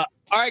 All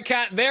right,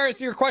 Kat,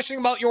 there's your questioning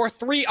about your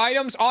 3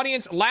 items.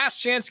 Audience, last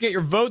chance to get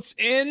your votes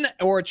in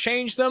or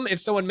change them if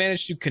someone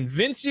managed to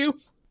convince you.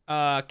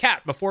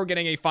 Kat, before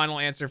getting a final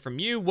answer from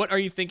you, what are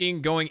you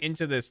thinking going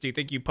into this? Do you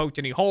think you poked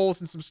any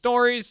holes in some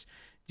stories?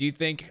 Do you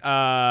think, is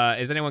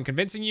anyone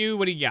convincing you?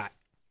 What do you got?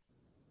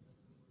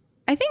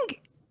 I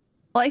think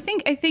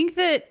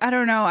that I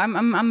don't know.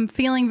 I'm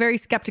feeling very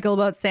skeptical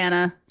about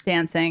Santa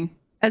dancing.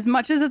 As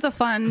much as it's a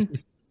fun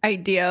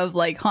idea of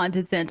like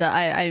haunted Santa,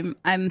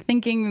 I'm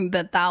thinking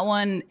that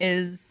one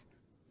is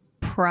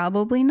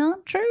probably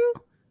not true.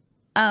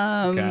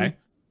 Okay.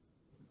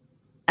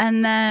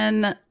 And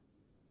then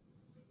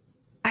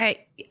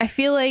I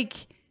feel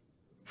like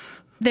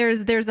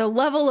there's a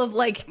level of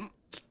like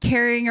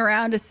carrying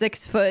around a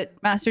 6-foot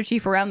Master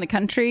Chief around the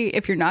country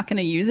if you're not going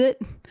to use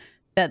it.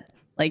 That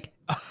like,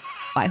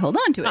 why hold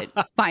on to it?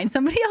 Find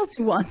somebody else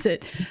who wants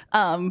it,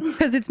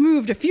 because it's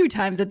moved a few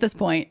times at this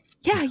point.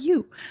 Yeah,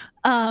 you.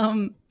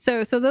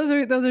 So those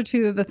are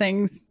 2 of the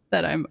things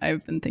that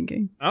I've been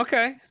thinking.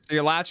 Okay, so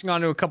you're latching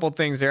onto a couple of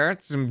things there.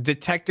 Some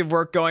detective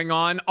work going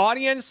on.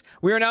 Audience,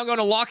 we are now going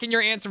to lock in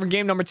your answer for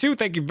game number 2.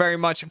 Thank you very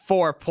much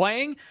for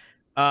playing.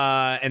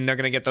 And they're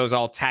going to get those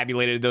all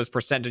tabulated, those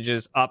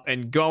percentages up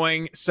and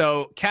going.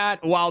 So, Kat,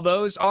 while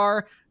those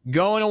are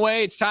going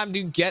away, it's time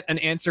to get an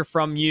answer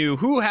from you.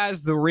 Who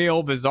has the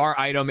real bizarre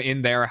item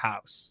in their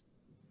house?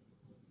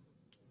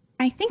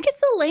 I think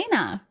it's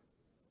Elena.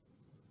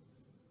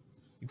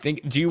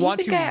 Do you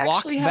want to I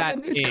lock actually have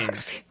that a new in? car?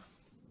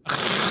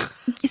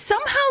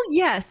 Somehow,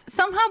 yes.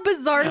 Somehow,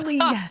 bizarrely,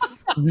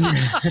 yes.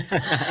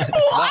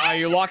 Are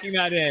you locking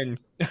that in?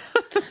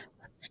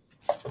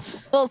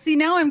 Well, see,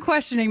 now I'm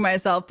questioning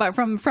myself, but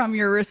from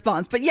your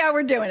response. But yeah,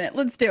 we're doing it.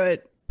 Let's do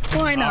it.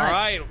 Why not? All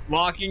right,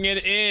 locking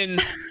it in.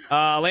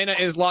 Elena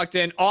is locked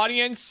in.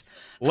 Audience,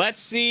 let's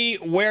see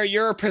where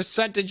your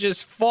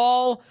percentages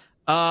fall.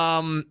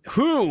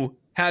 Who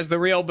has the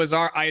real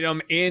bizarre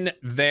item in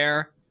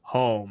their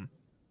home?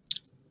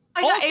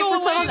 I got 8%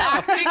 on Elena,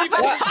 acting. thank you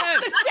but-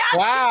 for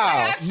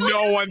Wow.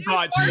 No one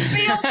thought you.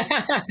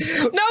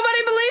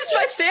 Nobody believes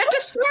my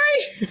Santa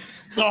story.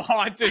 The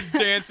haunted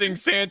dancing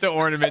Santa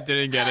ornament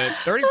didn't get it.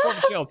 34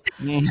 for Shield.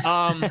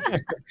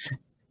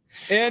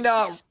 And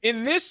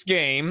in this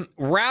game,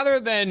 rather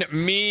than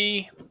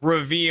me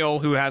reveal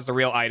who has the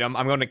real item,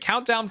 I'm going to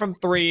count down from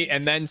 3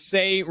 and then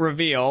say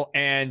reveal.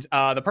 And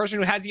the person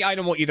who has the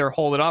item will either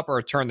hold it up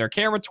or turn their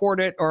camera toward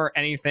it or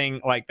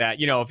anything like that.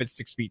 You know, if it's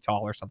 6 feet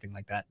tall or something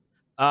like that.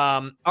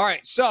 All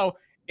right, so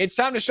it's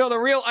time to show the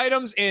real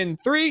items in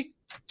 3,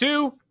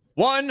 2,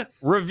 1,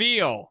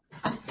 reveal.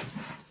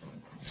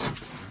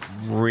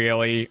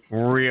 Really,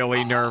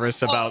 really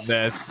nervous about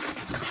this.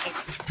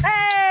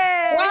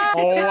 Hey!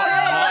 Oh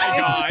my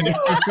god.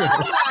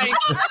 Oh my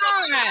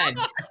god.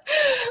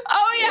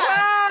 Oh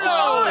yeah.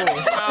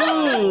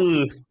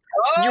 Ooh,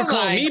 Oh you're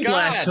calling my me God.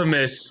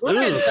 blasphemous. Look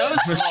Ooh. at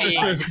those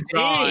cheeks.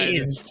 God.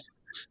 Jeez.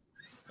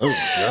 Oh,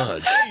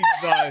 God.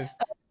 Jesus.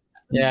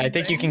 Yeah, I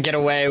think you can get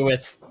away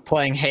with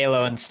playing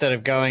Halo instead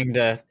of going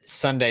to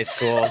Sunday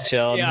school,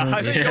 Chill. Yeah,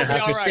 I think you'll be After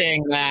all right.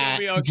 seeing that,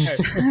 It'll be okay.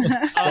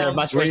 there are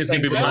much Wayne's worse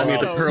going to be things. behind me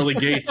at the also- pearly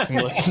gates. I'm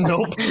like,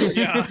 nope.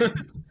 Yeah.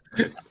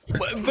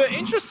 But the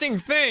interesting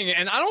thing,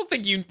 and I don't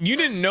think you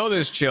didn't know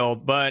this,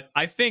 Chilled, but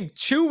I think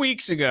 2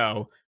 weeks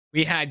ago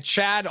we had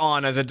Chad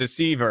on as a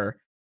deceiver,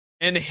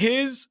 and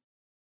his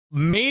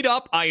made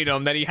up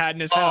item that he had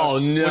in his house Oh,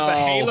 was no. a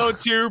Halo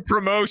 2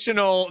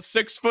 promotional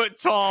 6 foot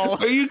tall.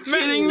 Are you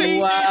kidding me?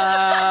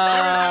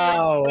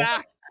 Wow.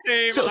 Exact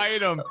same So-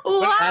 item.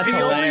 What? That's The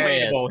only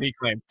hilarious. label, he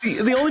claimed.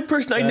 The only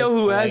person I know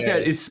That's who has that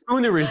hilarious. is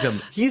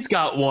Spoonerism. He's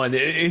got one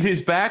in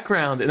his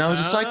background, and I was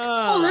just like,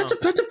 "Oh, that's a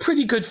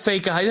pretty good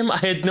fake item." I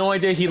had no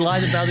idea he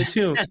lied about it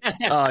too.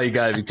 Oh, you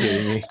gotta be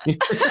kidding me!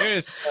 It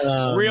is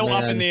Oh, real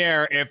up man. in the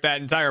air if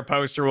that entire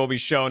poster will be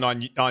shown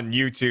on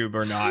YouTube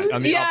or not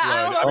on the Yeah,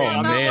 I upload.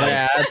 don't know I mean, about I'm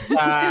that just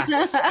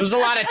Yeah, it's, there was a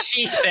lot of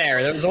cheek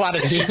there. There was a lot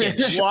of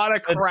cheekage. a lot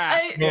of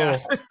crap. Yeah.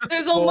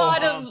 There's a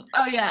lot of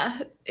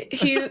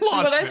he There's a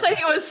lot when of I say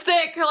he was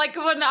thick, like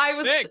when I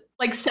was Thick.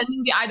 like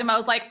sending the item, I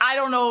was like, I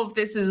don't know if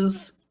this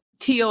is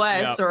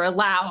TOS Yep. or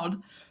allowed.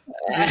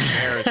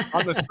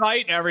 On the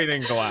site,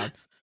 everything's allowed.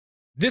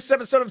 This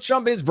episode of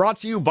Chump is brought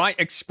to you by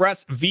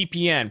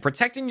ExpressVPN.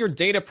 Protecting your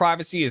data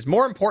privacy is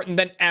more important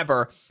than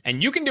ever,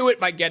 and you can do it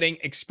by getting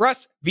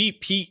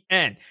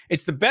ExpressVPN.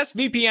 It's the best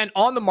VPN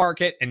on the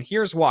market, and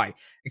here's why.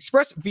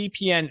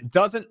 ExpressVPN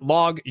doesn't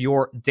log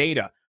your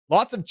data.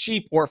 Lots of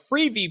cheap or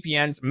free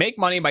VPNs make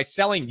money by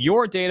selling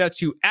your data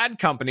to ad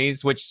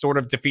companies, which sort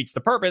of defeats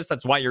the purpose.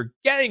 That's why you're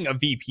getting a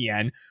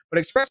VPN. But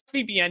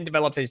ExpressVPN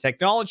developed a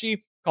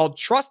technology called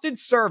Trusted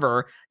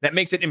Server that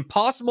makes it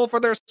impossible for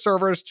their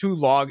servers to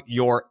log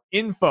your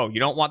info. You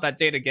don't want that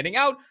data getting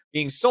out,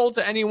 being sold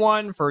to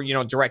anyone for,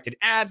 directed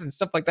ads and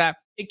stuff like that.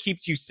 It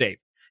keeps you safe.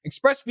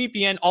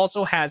 ExpressVPN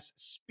also has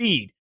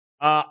speed.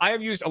 I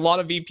have used a lot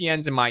of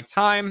VPNs in my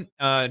time,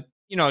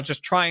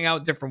 just trying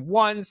out different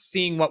ones,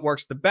 seeing what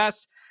works the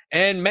best.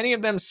 And many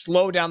of them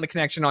slow down the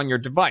connection on your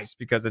device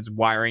because it's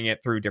wiring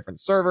it through different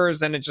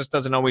servers and it just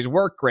doesn't always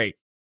work great.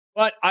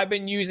 But I've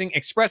been using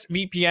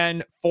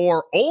ExpressVPN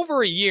for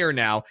over a year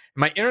now.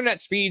 My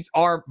internet speeds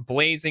are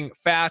blazing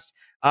fast.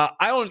 I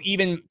don't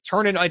even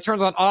turn it. It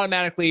turns on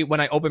automatically when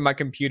I open my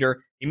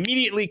computer,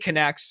 immediately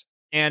connects,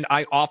 and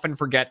I often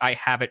forget I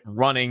have it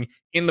running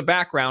in the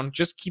background,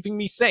 just keeping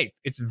me safe.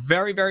 It's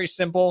very, very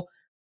simple,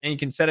 and you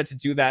can set it to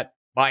do that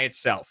by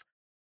itself.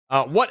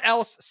 What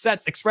else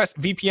sets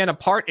ExpressVPN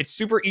apart? It's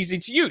super easy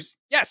to use.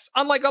 Yes,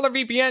 unlike other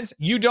VPNs,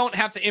 you don't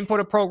have to input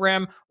a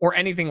program or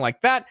anything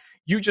like that.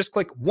 You just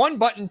click one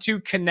button to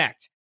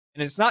connect.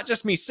 And it's not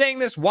just me saying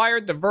this.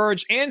 Wired, The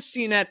Verge, and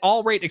CNET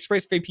all rate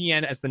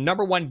ExpressVPN as the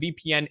 #1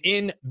 VPN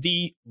in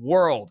the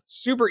world.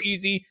 Super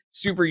easy,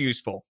 super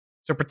useful.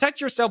 So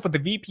protect yourself with the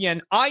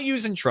VPN I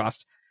use and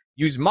trust.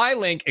 Use my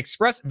link,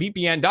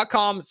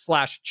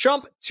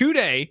 expressvpn.com/chump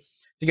today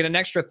to get an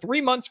extra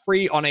 3 months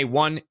free on a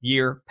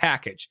 1-year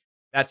package.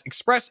 That's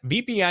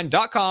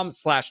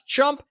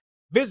expressvpn.com/chump.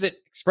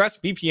 Visit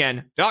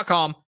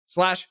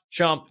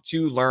expressvpn.com/chump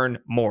to learn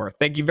more.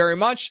 Thank you very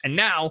much. And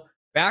now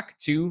back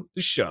to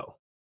the show.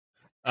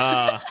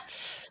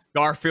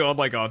 Garfield,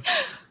 like a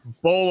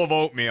bowl of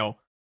oatmeal.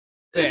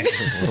 Thick.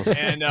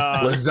 And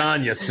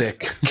lasagna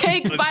thick.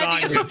 Cake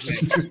by the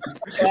ocean.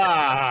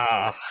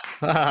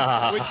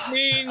 Which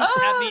means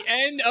at the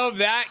end of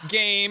that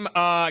game,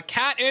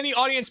 Kat and the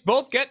audience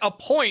both get a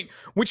point,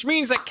 which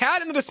means that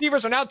Kat and the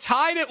Deceivers are now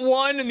tied at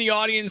 1 and the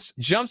audience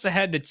jumps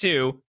ahead to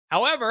 2.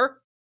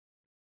 However,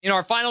 in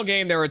our final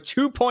game, there are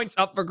 2 points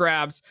up for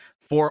grabs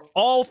for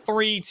all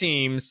 3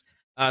 teams.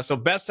 So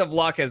best of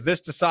luck as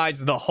this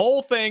decides the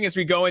whole thing as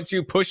we go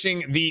into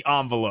pushing the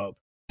envelope.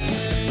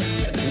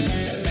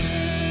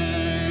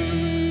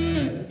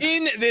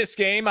 In this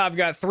game, I've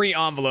got 3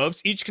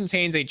 envelopes. Each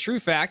contains a true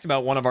fact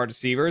about one of our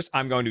deceivers.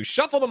 I'm going to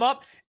shuffle them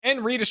up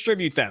and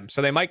redistribute them.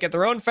 So they might get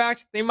their own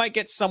fact. They might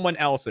get someone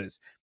else's.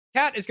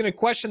 Kat is going to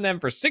question them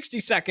for 60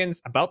 seconds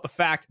about the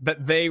fact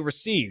that they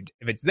received.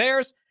 If it's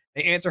theirs,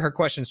 they answer her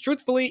questions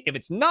truthfully. If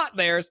it's not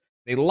theirs,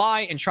 they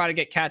lie and try to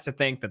get Kat to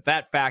think that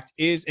that fact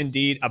is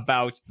indeed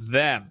about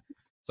them.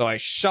 So I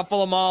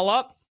shuffle them all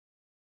up,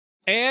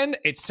 and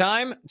it's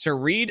time to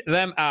read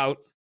them out.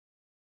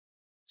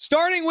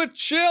 Starting with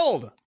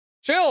Chilled.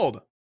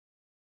 Chilled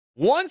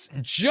once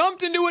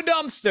jumped into a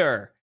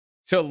dumpster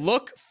to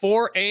look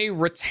for a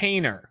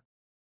retainer.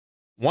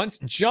 Once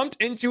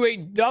jumped into a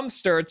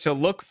dumpster to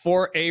look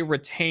for a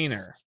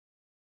retainer.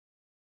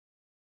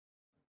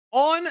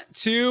 On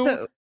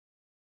to...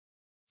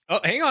 Oh,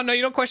 hang on. No,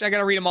 you don't question. I got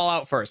to read them all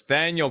out first.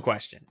 Then you'll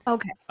question.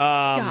 Okay.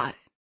 Got it.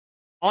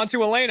 On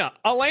to Elena.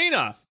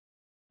 Elena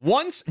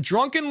once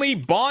drunkenly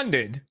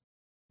bonded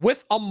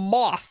with a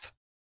moth.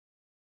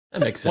 That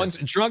makes sense.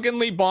 Once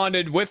drunkenly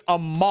bonded with a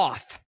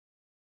moth.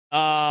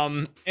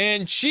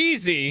 And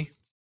Cheesy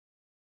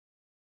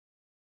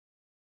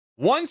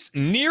once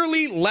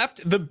nearly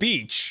left the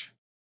beach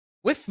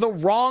with the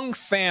wrong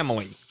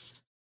family.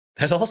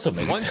 That also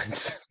makes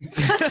sense.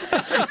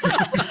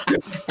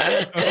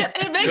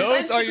 It makes Those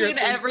sense are your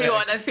between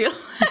everyone, I feel like.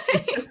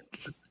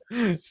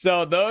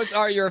 So those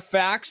are your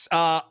facts.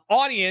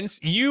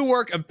 Audience, you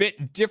work a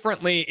bit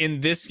differently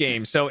in this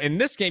game. So in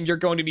this game, you're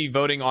going to be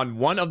voting on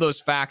one of those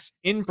facts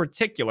in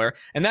particular,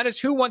 and that is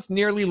who once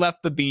nearly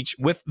left the beach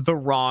with the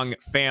wrong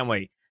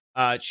family.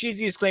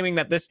 Cheesy is claiming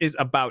that this is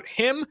about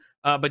him,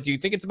 but do you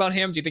think it's about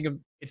him? Do you think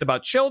it's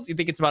about Chilled? Do you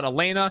think it's about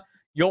Elena?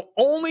 You'll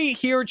only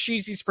hear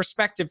Cheesy's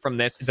perspective from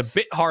this. It's a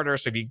bit harder,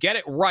 so if you get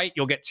it right,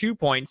 you'll get 2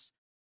 points.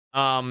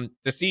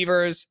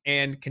 Deceivers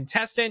and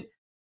contestant.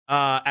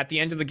 At the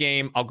end of the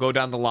game, I'll go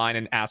down the line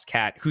and ask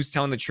Kat who's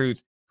telling the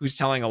truth, who's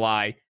telling a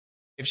lie.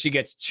 If she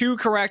gets 2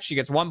 correct, she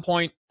gets 1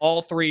 point.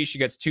 All 3, she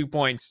gets 2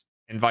 points,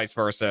 and vice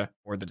versa,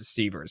 or the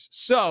deceivers.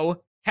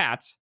 So,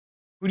 Kat,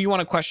 who do you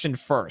want to question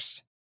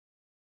first?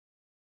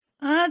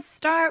 Let's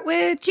start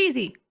with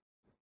Cheesy.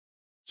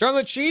 Start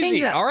with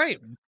Cheesy. All right.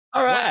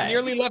 All Once right.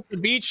 nearly left the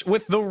beach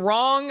with the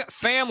wrong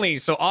family.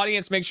 So,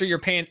 audience, make sure you're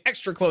paying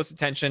extra close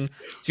attention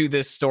to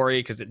this story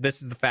because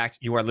this is the fact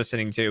you are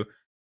listening to.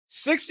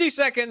 60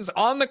 seconds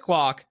on the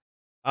clock.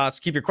 So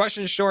keep your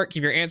questions short,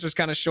 keep your answers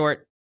kind of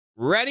short.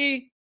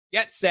 Ready,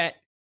 get set,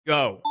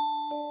 go.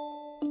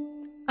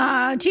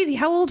 Cheesy,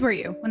 how old were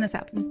you when this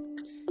happened?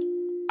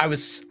 I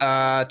was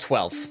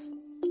 12.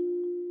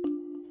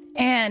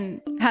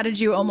 And how did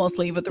you almost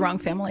leave with the wrong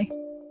family?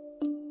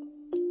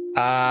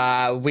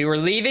 We were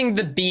leaving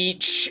the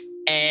beach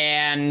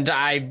and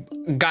I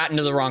got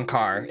into the wrong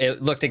car.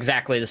 It looked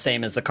exactly the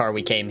same as the car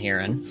we came here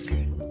in.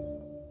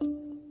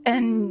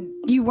 And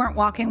you weren't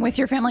walking with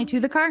your family to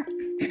the car?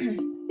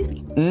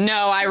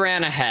 No, I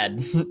ran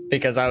ahead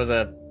because I was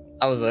a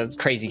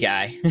crazy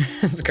guy. I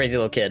was a crazy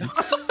little kid.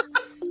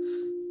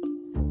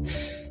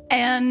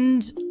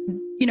 And,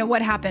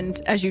 what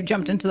happened as you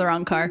jumped into the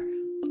wrong car?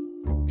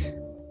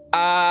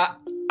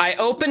 I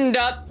opened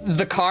up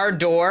the car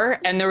door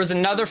and there was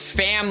another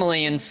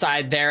family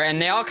inside there,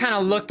 and they all kind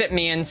of looked at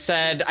me and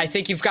said, "I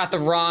think you've got the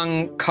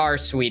wrong car,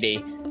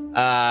 sweetie."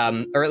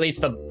 Or at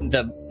least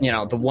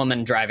the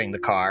woman driving the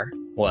car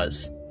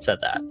said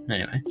that.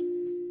 Anyway.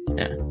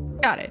 Yeah.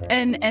 Got it.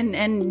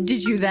 And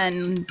did you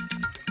then,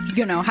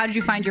 how did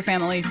you find your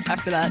family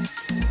after that?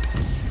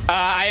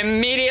 I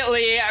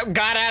immediately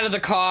got out of the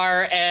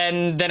car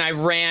and then I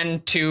ran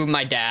to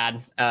my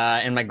dad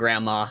and my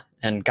grandma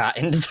and got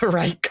into the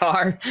right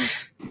car.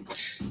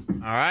 All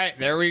right,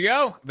 there we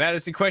go. That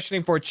is the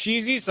questioning for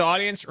Cheesy. So,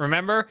 audience,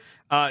 remember,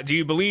 do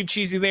you believe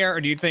Cheesy there,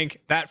 or do you think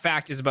that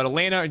fact is about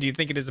Elena, or do you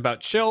think it is about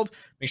Chilled?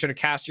 Make sure to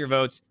cast your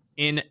votes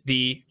in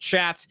the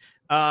chat.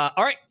 All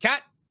right,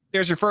 Kat,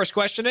 there's your first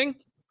questioning.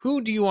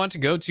 Who do you want to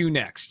go to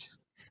next?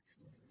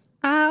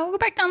 We'll go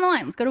back down the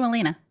line. Let's go to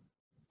Elena.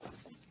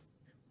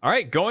 All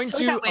right, going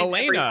to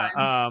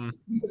Elena,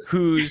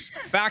 whose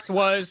fact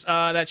was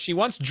that she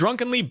once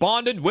drunkenly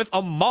bonded with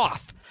a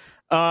moth.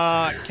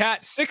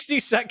 Kat,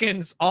 60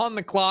 seconds on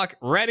the clock.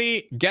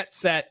 Ready, get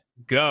set,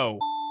 go.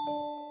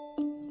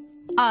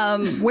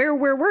 Where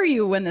were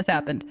you when this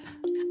happened?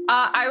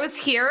 I was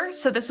here,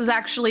 so this was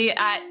actually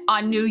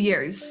on New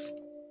Year's,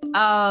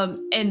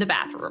 in the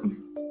bathroom.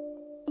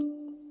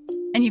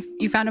 And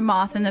you found a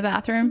moth in the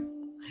bathroom?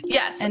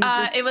 Yes, and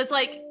it was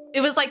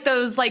like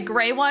those like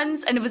gray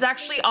ones, and it was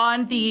actually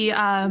on the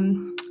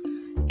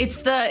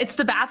it's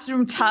the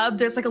bathroom tub.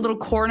 There's like a little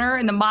corner,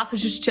 and the moth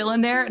was just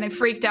chilling there, and I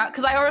freaked out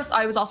because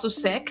I was also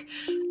sick.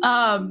 So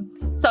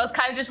I was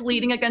kind of just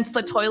leaning against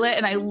the toilet,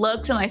 and I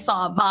looked and I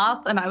saw a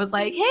moth, and I was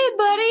like, "Hey,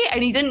 buddy!"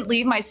 And he didn't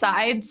leave my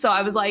side, so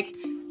I was like,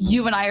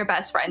 "You and I are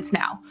best friends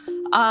now."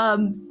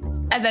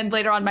 And then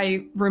later on,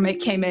 my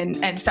roommate came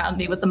in and found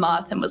me with the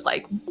moth and was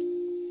like,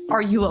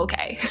 "Are you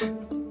okay?"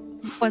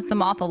 Was the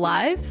moth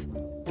alive?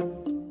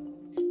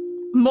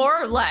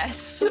 More or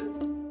less.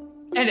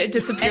 And it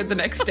disappeared the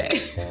next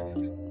day.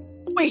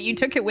 Wait, you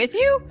took it with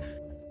you?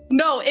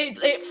 No,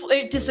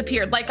 it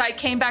disappeared. Like, I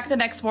came back the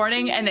next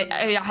morning and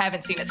I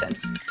haven't seen it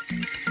since.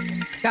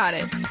 Got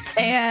it.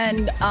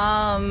 And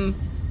oh,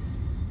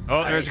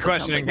 there's a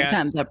question again.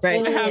 Time's up,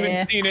 right? I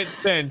haven't seen it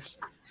since.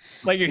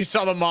 Like, you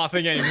saw the moth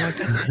again. You're like,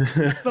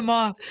 that's the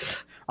moth.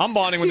 I'm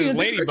bonding with this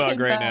ladybug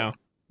right now.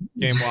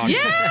 Game walk.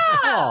 Yeah!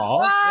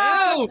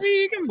 Wow!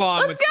 You can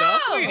bond with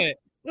stuff. Look at it.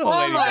 Little Oh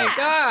ladybug. my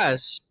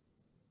gosh.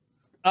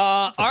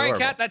 All right,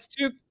 Kat, that's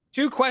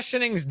two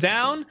questionings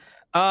down.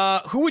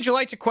 Who would you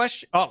like to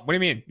question? Oh, what do you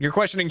mean? You're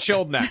questioning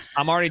Chilled next.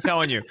 I'm already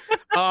telling you.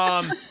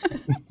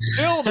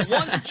 Chilled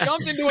once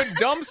jumped into a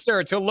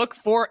dumpster to look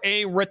for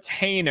a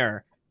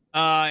retainer.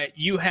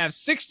 You have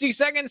 60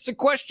 seconds to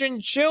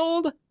question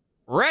Chilled.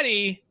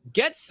 Ready,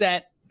 get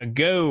set,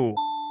 go.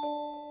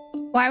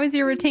 Why was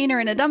your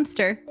retainer in a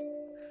dumpster?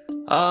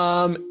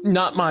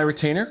 Not my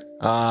retainer.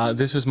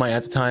 This was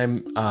at the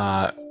time,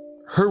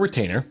 her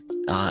retainer.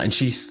 And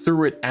she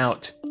threw it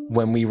out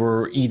when we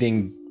were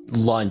eating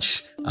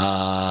lunch.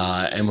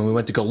 And when we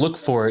went to go look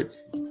for it,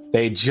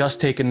 they had just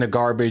taken the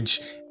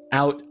garbage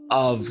out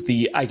of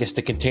the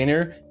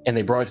container, and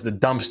they brought it to the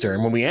dumpster.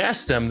 And when we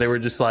asked them, they were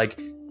just like,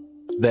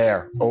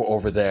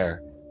 over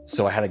there.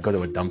 So I had to go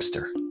to a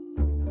dumpster.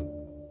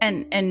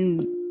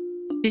 And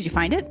did you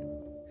find it?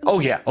 Oh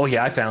yeah,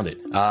 I found it.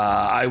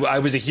 I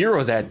was a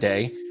hero that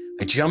day.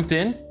 I jumped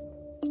in.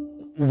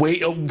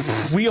 We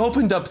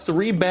opened up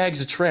 3 bags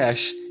of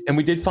trash, and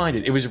we did find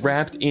it. It was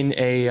wrapped in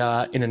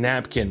a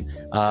napkin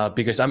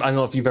because I don't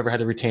know if you've ever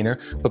had a retainer,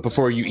 but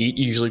before you eat,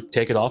 you usually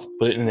take it off,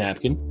 put it in a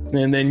napkin,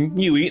 and then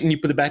you eat and you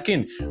put it back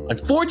in.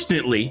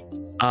 Unfortunately,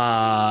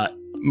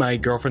 my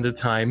girlfriend at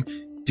the time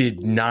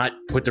did not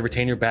put the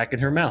retainer back in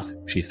her mouth.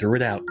 She threw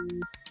it out.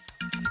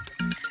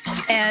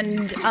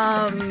 And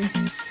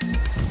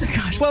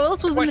gosh, what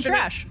else was in the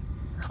trash?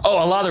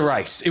 Oh, a lot of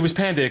rice. It was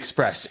Panda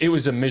Express. It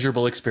was a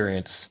miserable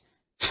experience.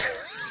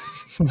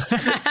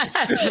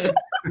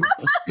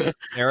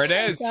 There it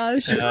is.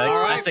 Gosh.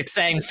 Classic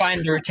saying,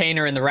 find the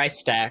retainer in the rice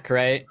stack,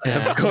 right?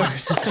 Of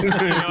course. You know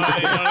what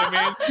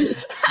I mean?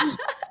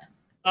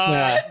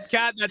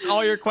 Kat, that's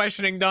all your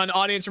questioning done.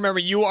 Audience, remember,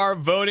 you are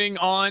voting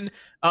on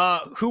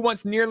who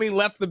once nearly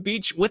left the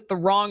beach with the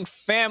wrong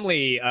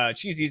family.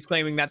 Cheesy's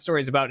claiming that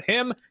story is about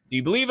him. Do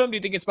you believe him? Do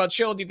you think it's about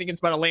Chill? Do you think it's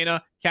about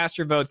Elena? Cast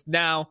your votes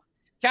now.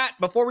 Kat,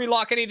 before we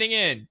lock anything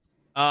in,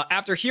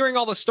 after hearing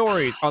all the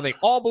stories, are they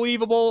all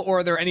believable, or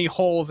are there any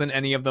holes in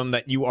any of them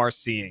that you are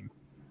seeing?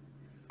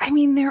 I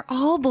mean, they're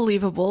all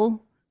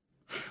believable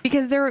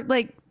because they're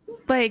like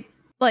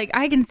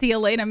I can see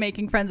Elena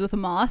making friends with a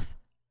moth,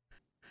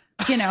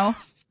 and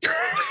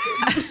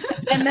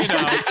then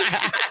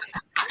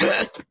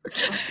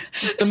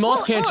The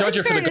moth can't judge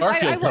her for the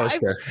Garfield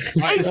poster.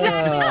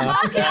 Exactly. The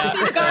moth can't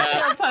see the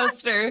Garfield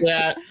poster.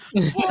 Yeah.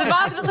 The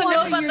moth doesn't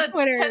know about the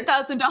Twitter.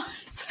 $10,000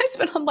 I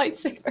spent on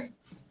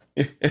lightsabers.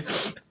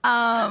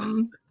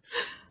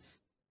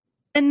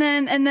 and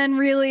then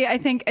really I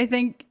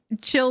think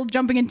Chill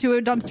jumping into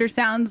a dumpster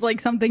sounds like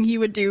something he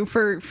would do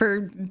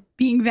for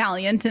being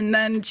valiant, and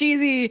then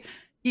Cheesy,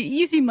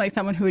 you seem like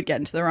someone who would get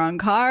into the wrong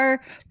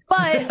car,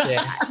 but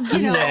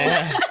you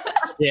know.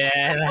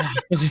 Yeah.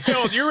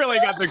 Chilled, you really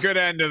got the good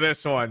end of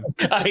this one.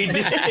 I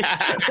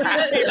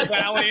did.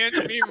 Valiant.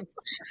 Me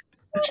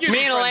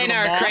and Elena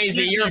are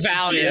crazy. You're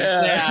valiant.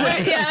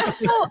 Yeah.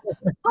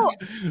 Oh,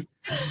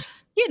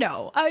 you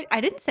know, I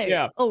didn't say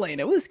Yeah.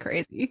 Elena was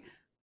crazy.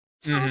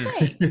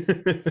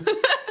 Mhm.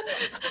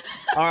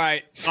 All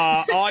right,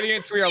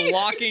 audience, we are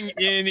locking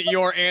in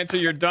your answer.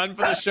 You're done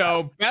for the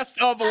show.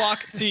 Best of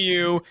luck to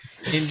you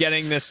in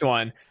getting this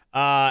one.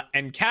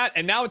 And Kat,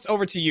 and now it's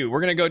over to you.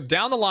 We're going to go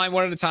down the line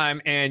one at a time,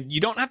 and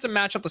you don't have to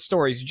match up the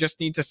stories. You just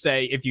need to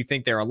say if you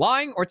think they're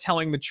lying or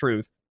telling the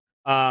truth.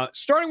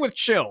 Starting with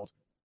Chilled,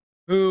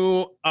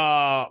 who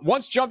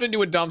once jumped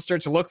into a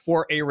dumpster to look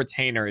for a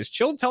retainer. Is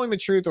Chilled telling the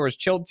truth, or is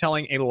Chilled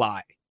telling a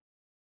lie?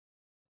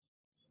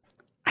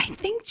 I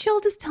think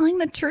Chilled is telling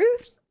the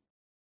truth.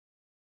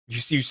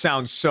 You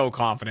sound so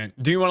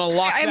confident. Do you want to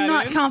lock that in? I'm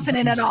not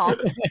confident at all.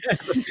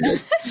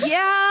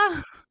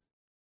 Yeah.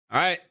 All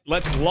right,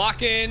 let's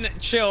lock in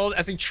Chilled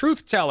as a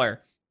truth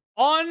teller.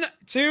 On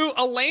to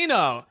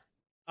Elena,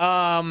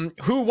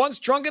 who once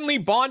drunkenly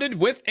bonded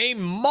with a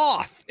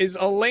moth. Is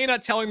Elena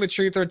telling the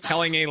truth or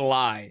telling a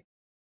lie?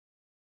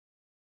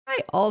 I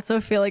also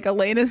feel like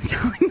Elena's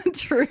telling the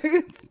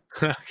truth.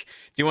 Do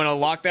you want to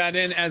lock that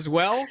in as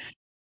well?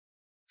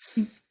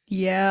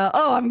 Yeah.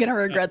 Oh, I'm gonna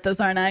regret this,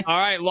 aren't I? All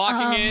right,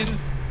 locking in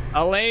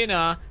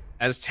Elena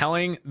as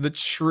telling the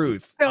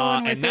truth.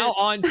 Going with And now it.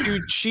 on to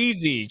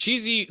Cheesy.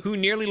 Cheesy, who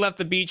nearly left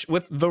the beach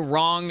with the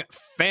wrong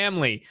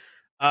family.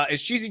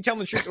 Is Cheesy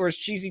telling the truth or is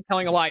Cheesy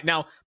telling a lie?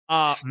 Now,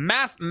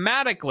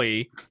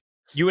 mathematically,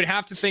 you would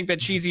have to think that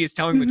Cheesy is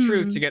telling the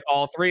truth to get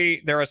all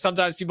three. There are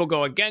sometimes people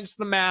go against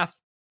the math.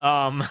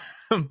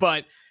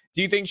 But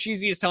do you think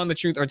Cheesy is telling the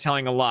truth or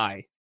telling a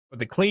lie? With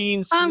the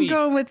clean sweep. I'm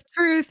going with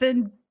truth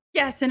and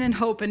guessing and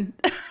hoping.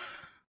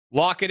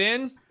 Lock it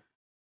in.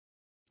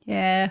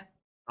 Yeah.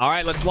 All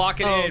right, let's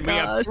lock it Oh, in. We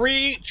have gosh.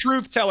 3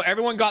 truth tellers.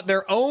 Everyone got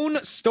their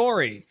own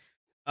story.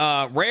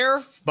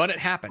 Rare, but it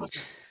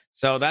happens.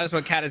 So that is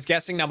what Kat is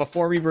guessing. Now,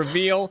 before we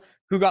reveal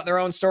who got their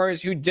own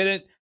stories, who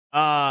didn't,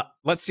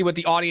 let's see what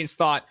the audience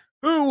thought.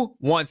 Who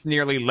once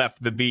nearly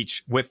left the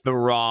beach with the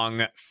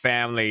wrong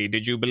family?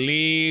 Did you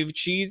believe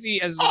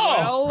Cheesy as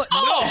well?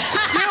 No.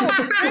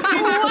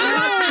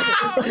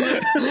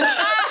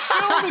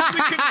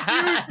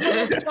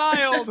 Confused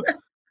child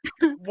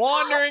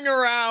wandering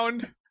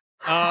around,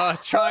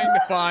 trying to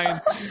find.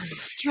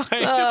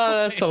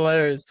 That's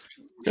hilarious.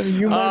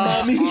 You my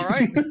mommy. All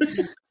right.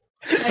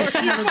 I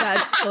have a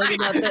bad feeling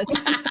about this.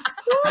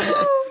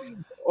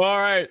 All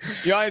right.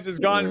 The audience has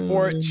gone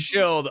for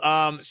Chilled.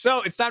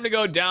 So it's time to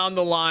go down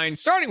the line,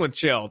 starting with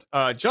Chilled.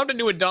 Jumped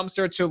into a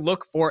dumpster to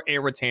look for a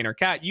retainer.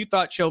 Kat, you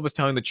thought Chilled was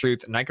telling the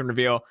truth, and I can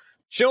reveal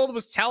Chilled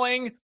was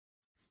telling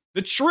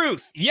the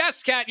truth.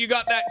 Yes, Kat, you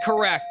got that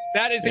correct.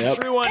 That is a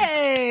true one.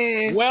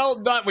 Hey. Well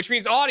done, which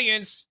means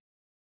audience,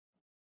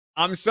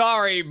 I'm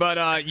sorry,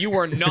 but you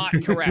were not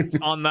correct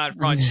on that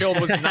front. Chilled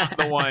was not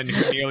the one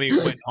who nearly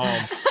went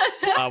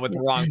home with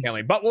the wrong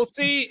family. But we'll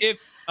see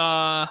if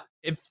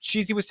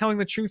Cheesy was telling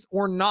the truth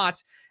or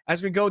not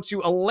as we go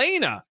to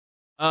Elena,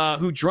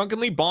 who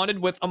drunkenly bonded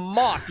with a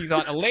moth. He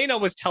thought Elena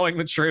was telling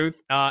the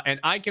truth, and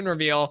I can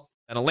reveal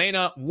that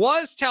Elena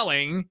was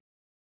telling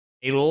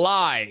a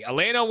lie.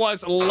 Elena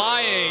was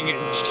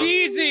lying.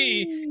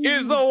 Cheesy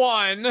is the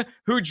one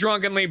who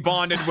drunkenly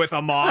bonded with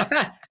a moth.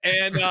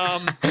 And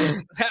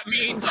that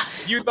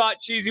means you thought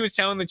Cheesy was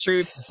telling the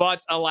truth,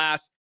 but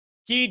alas,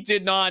 he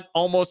did not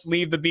almost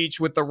leave the beach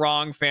with the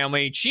wrong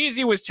family.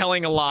 Cheesy was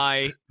telling a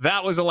lie.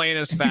 That was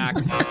Elena's fact.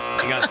 He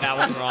got that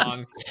one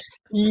wrong.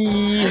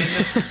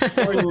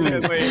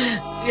 Unfortunately.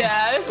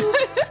 Yeah.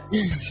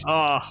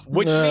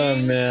 Which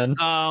means, man.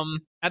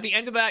 at the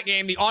end of that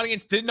game, the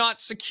audience did not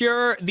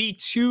secure the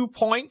 2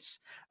 points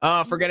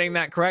for getting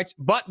that correct,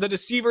 but the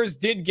deceivers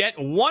did get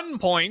 1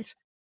 point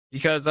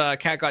because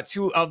Kat got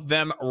 2 of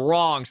them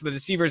wrong. So the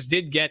deceivers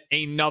did get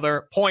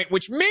another point,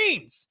 which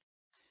means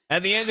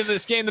at the end of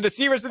this game, the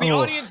deceivers and the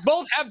audience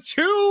both have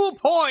 2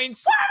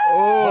 points.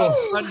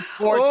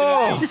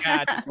 Unfortunately,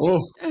 Kat.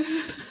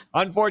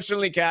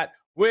 Unfortunately, Kat,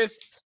 with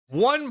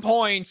 1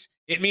 point,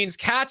 it means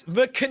Kat,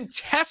 the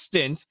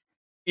contestant,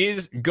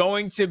 is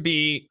going to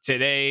be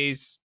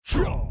today's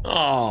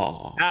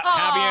Oh.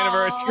 happy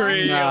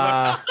anniversary.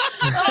 Happy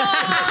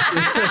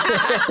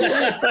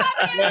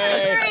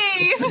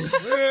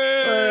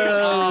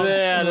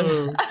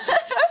anniversary!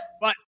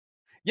 But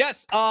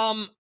yes,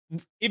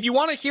 if you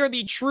want to hear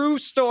the true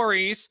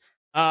stories,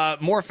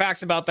 more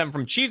facts about them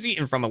from Cheesy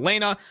and from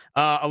Elena,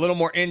 a little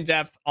more in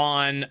depth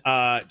on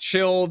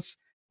Chilled's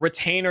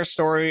retainer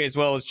story as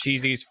well as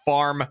Cheesy's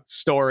farm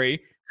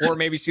story, or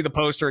maybe see the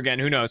poster again.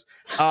 Who knows?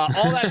 All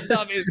that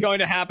stuff is going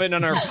to happen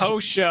on our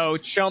post-show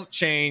Chump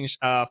Change.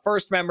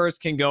 First members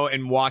can go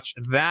and watch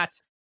that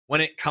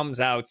when it comes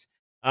out.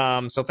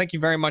 So thank you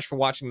very much for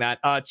watching that.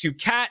 To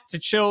Kat, to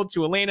Chilled,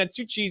 to Elena,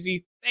 to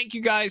Cheesy, thank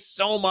you guys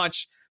so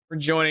much for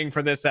joining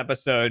for this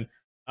episode.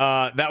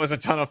 That was a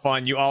ton of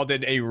fun. You all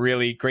did a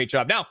really great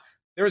job. Now,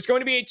 there is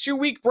going to be a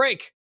 2-week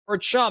break for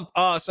Chump.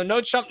 So no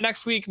Chump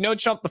next week, no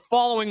Chump the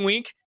following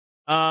week.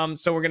 So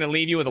we're going to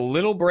leave you with a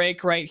little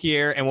break right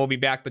here, and we'll be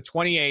back the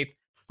 28th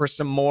for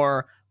some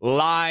more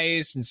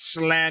lies and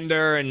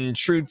slander and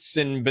truths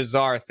and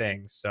bizarre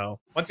things. So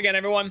once again,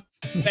 everyone,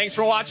 thanks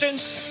for watching.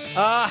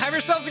 Have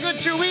yourselves a good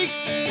 2 weeks.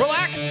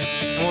 Relax,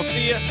 and we'll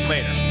see you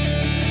later.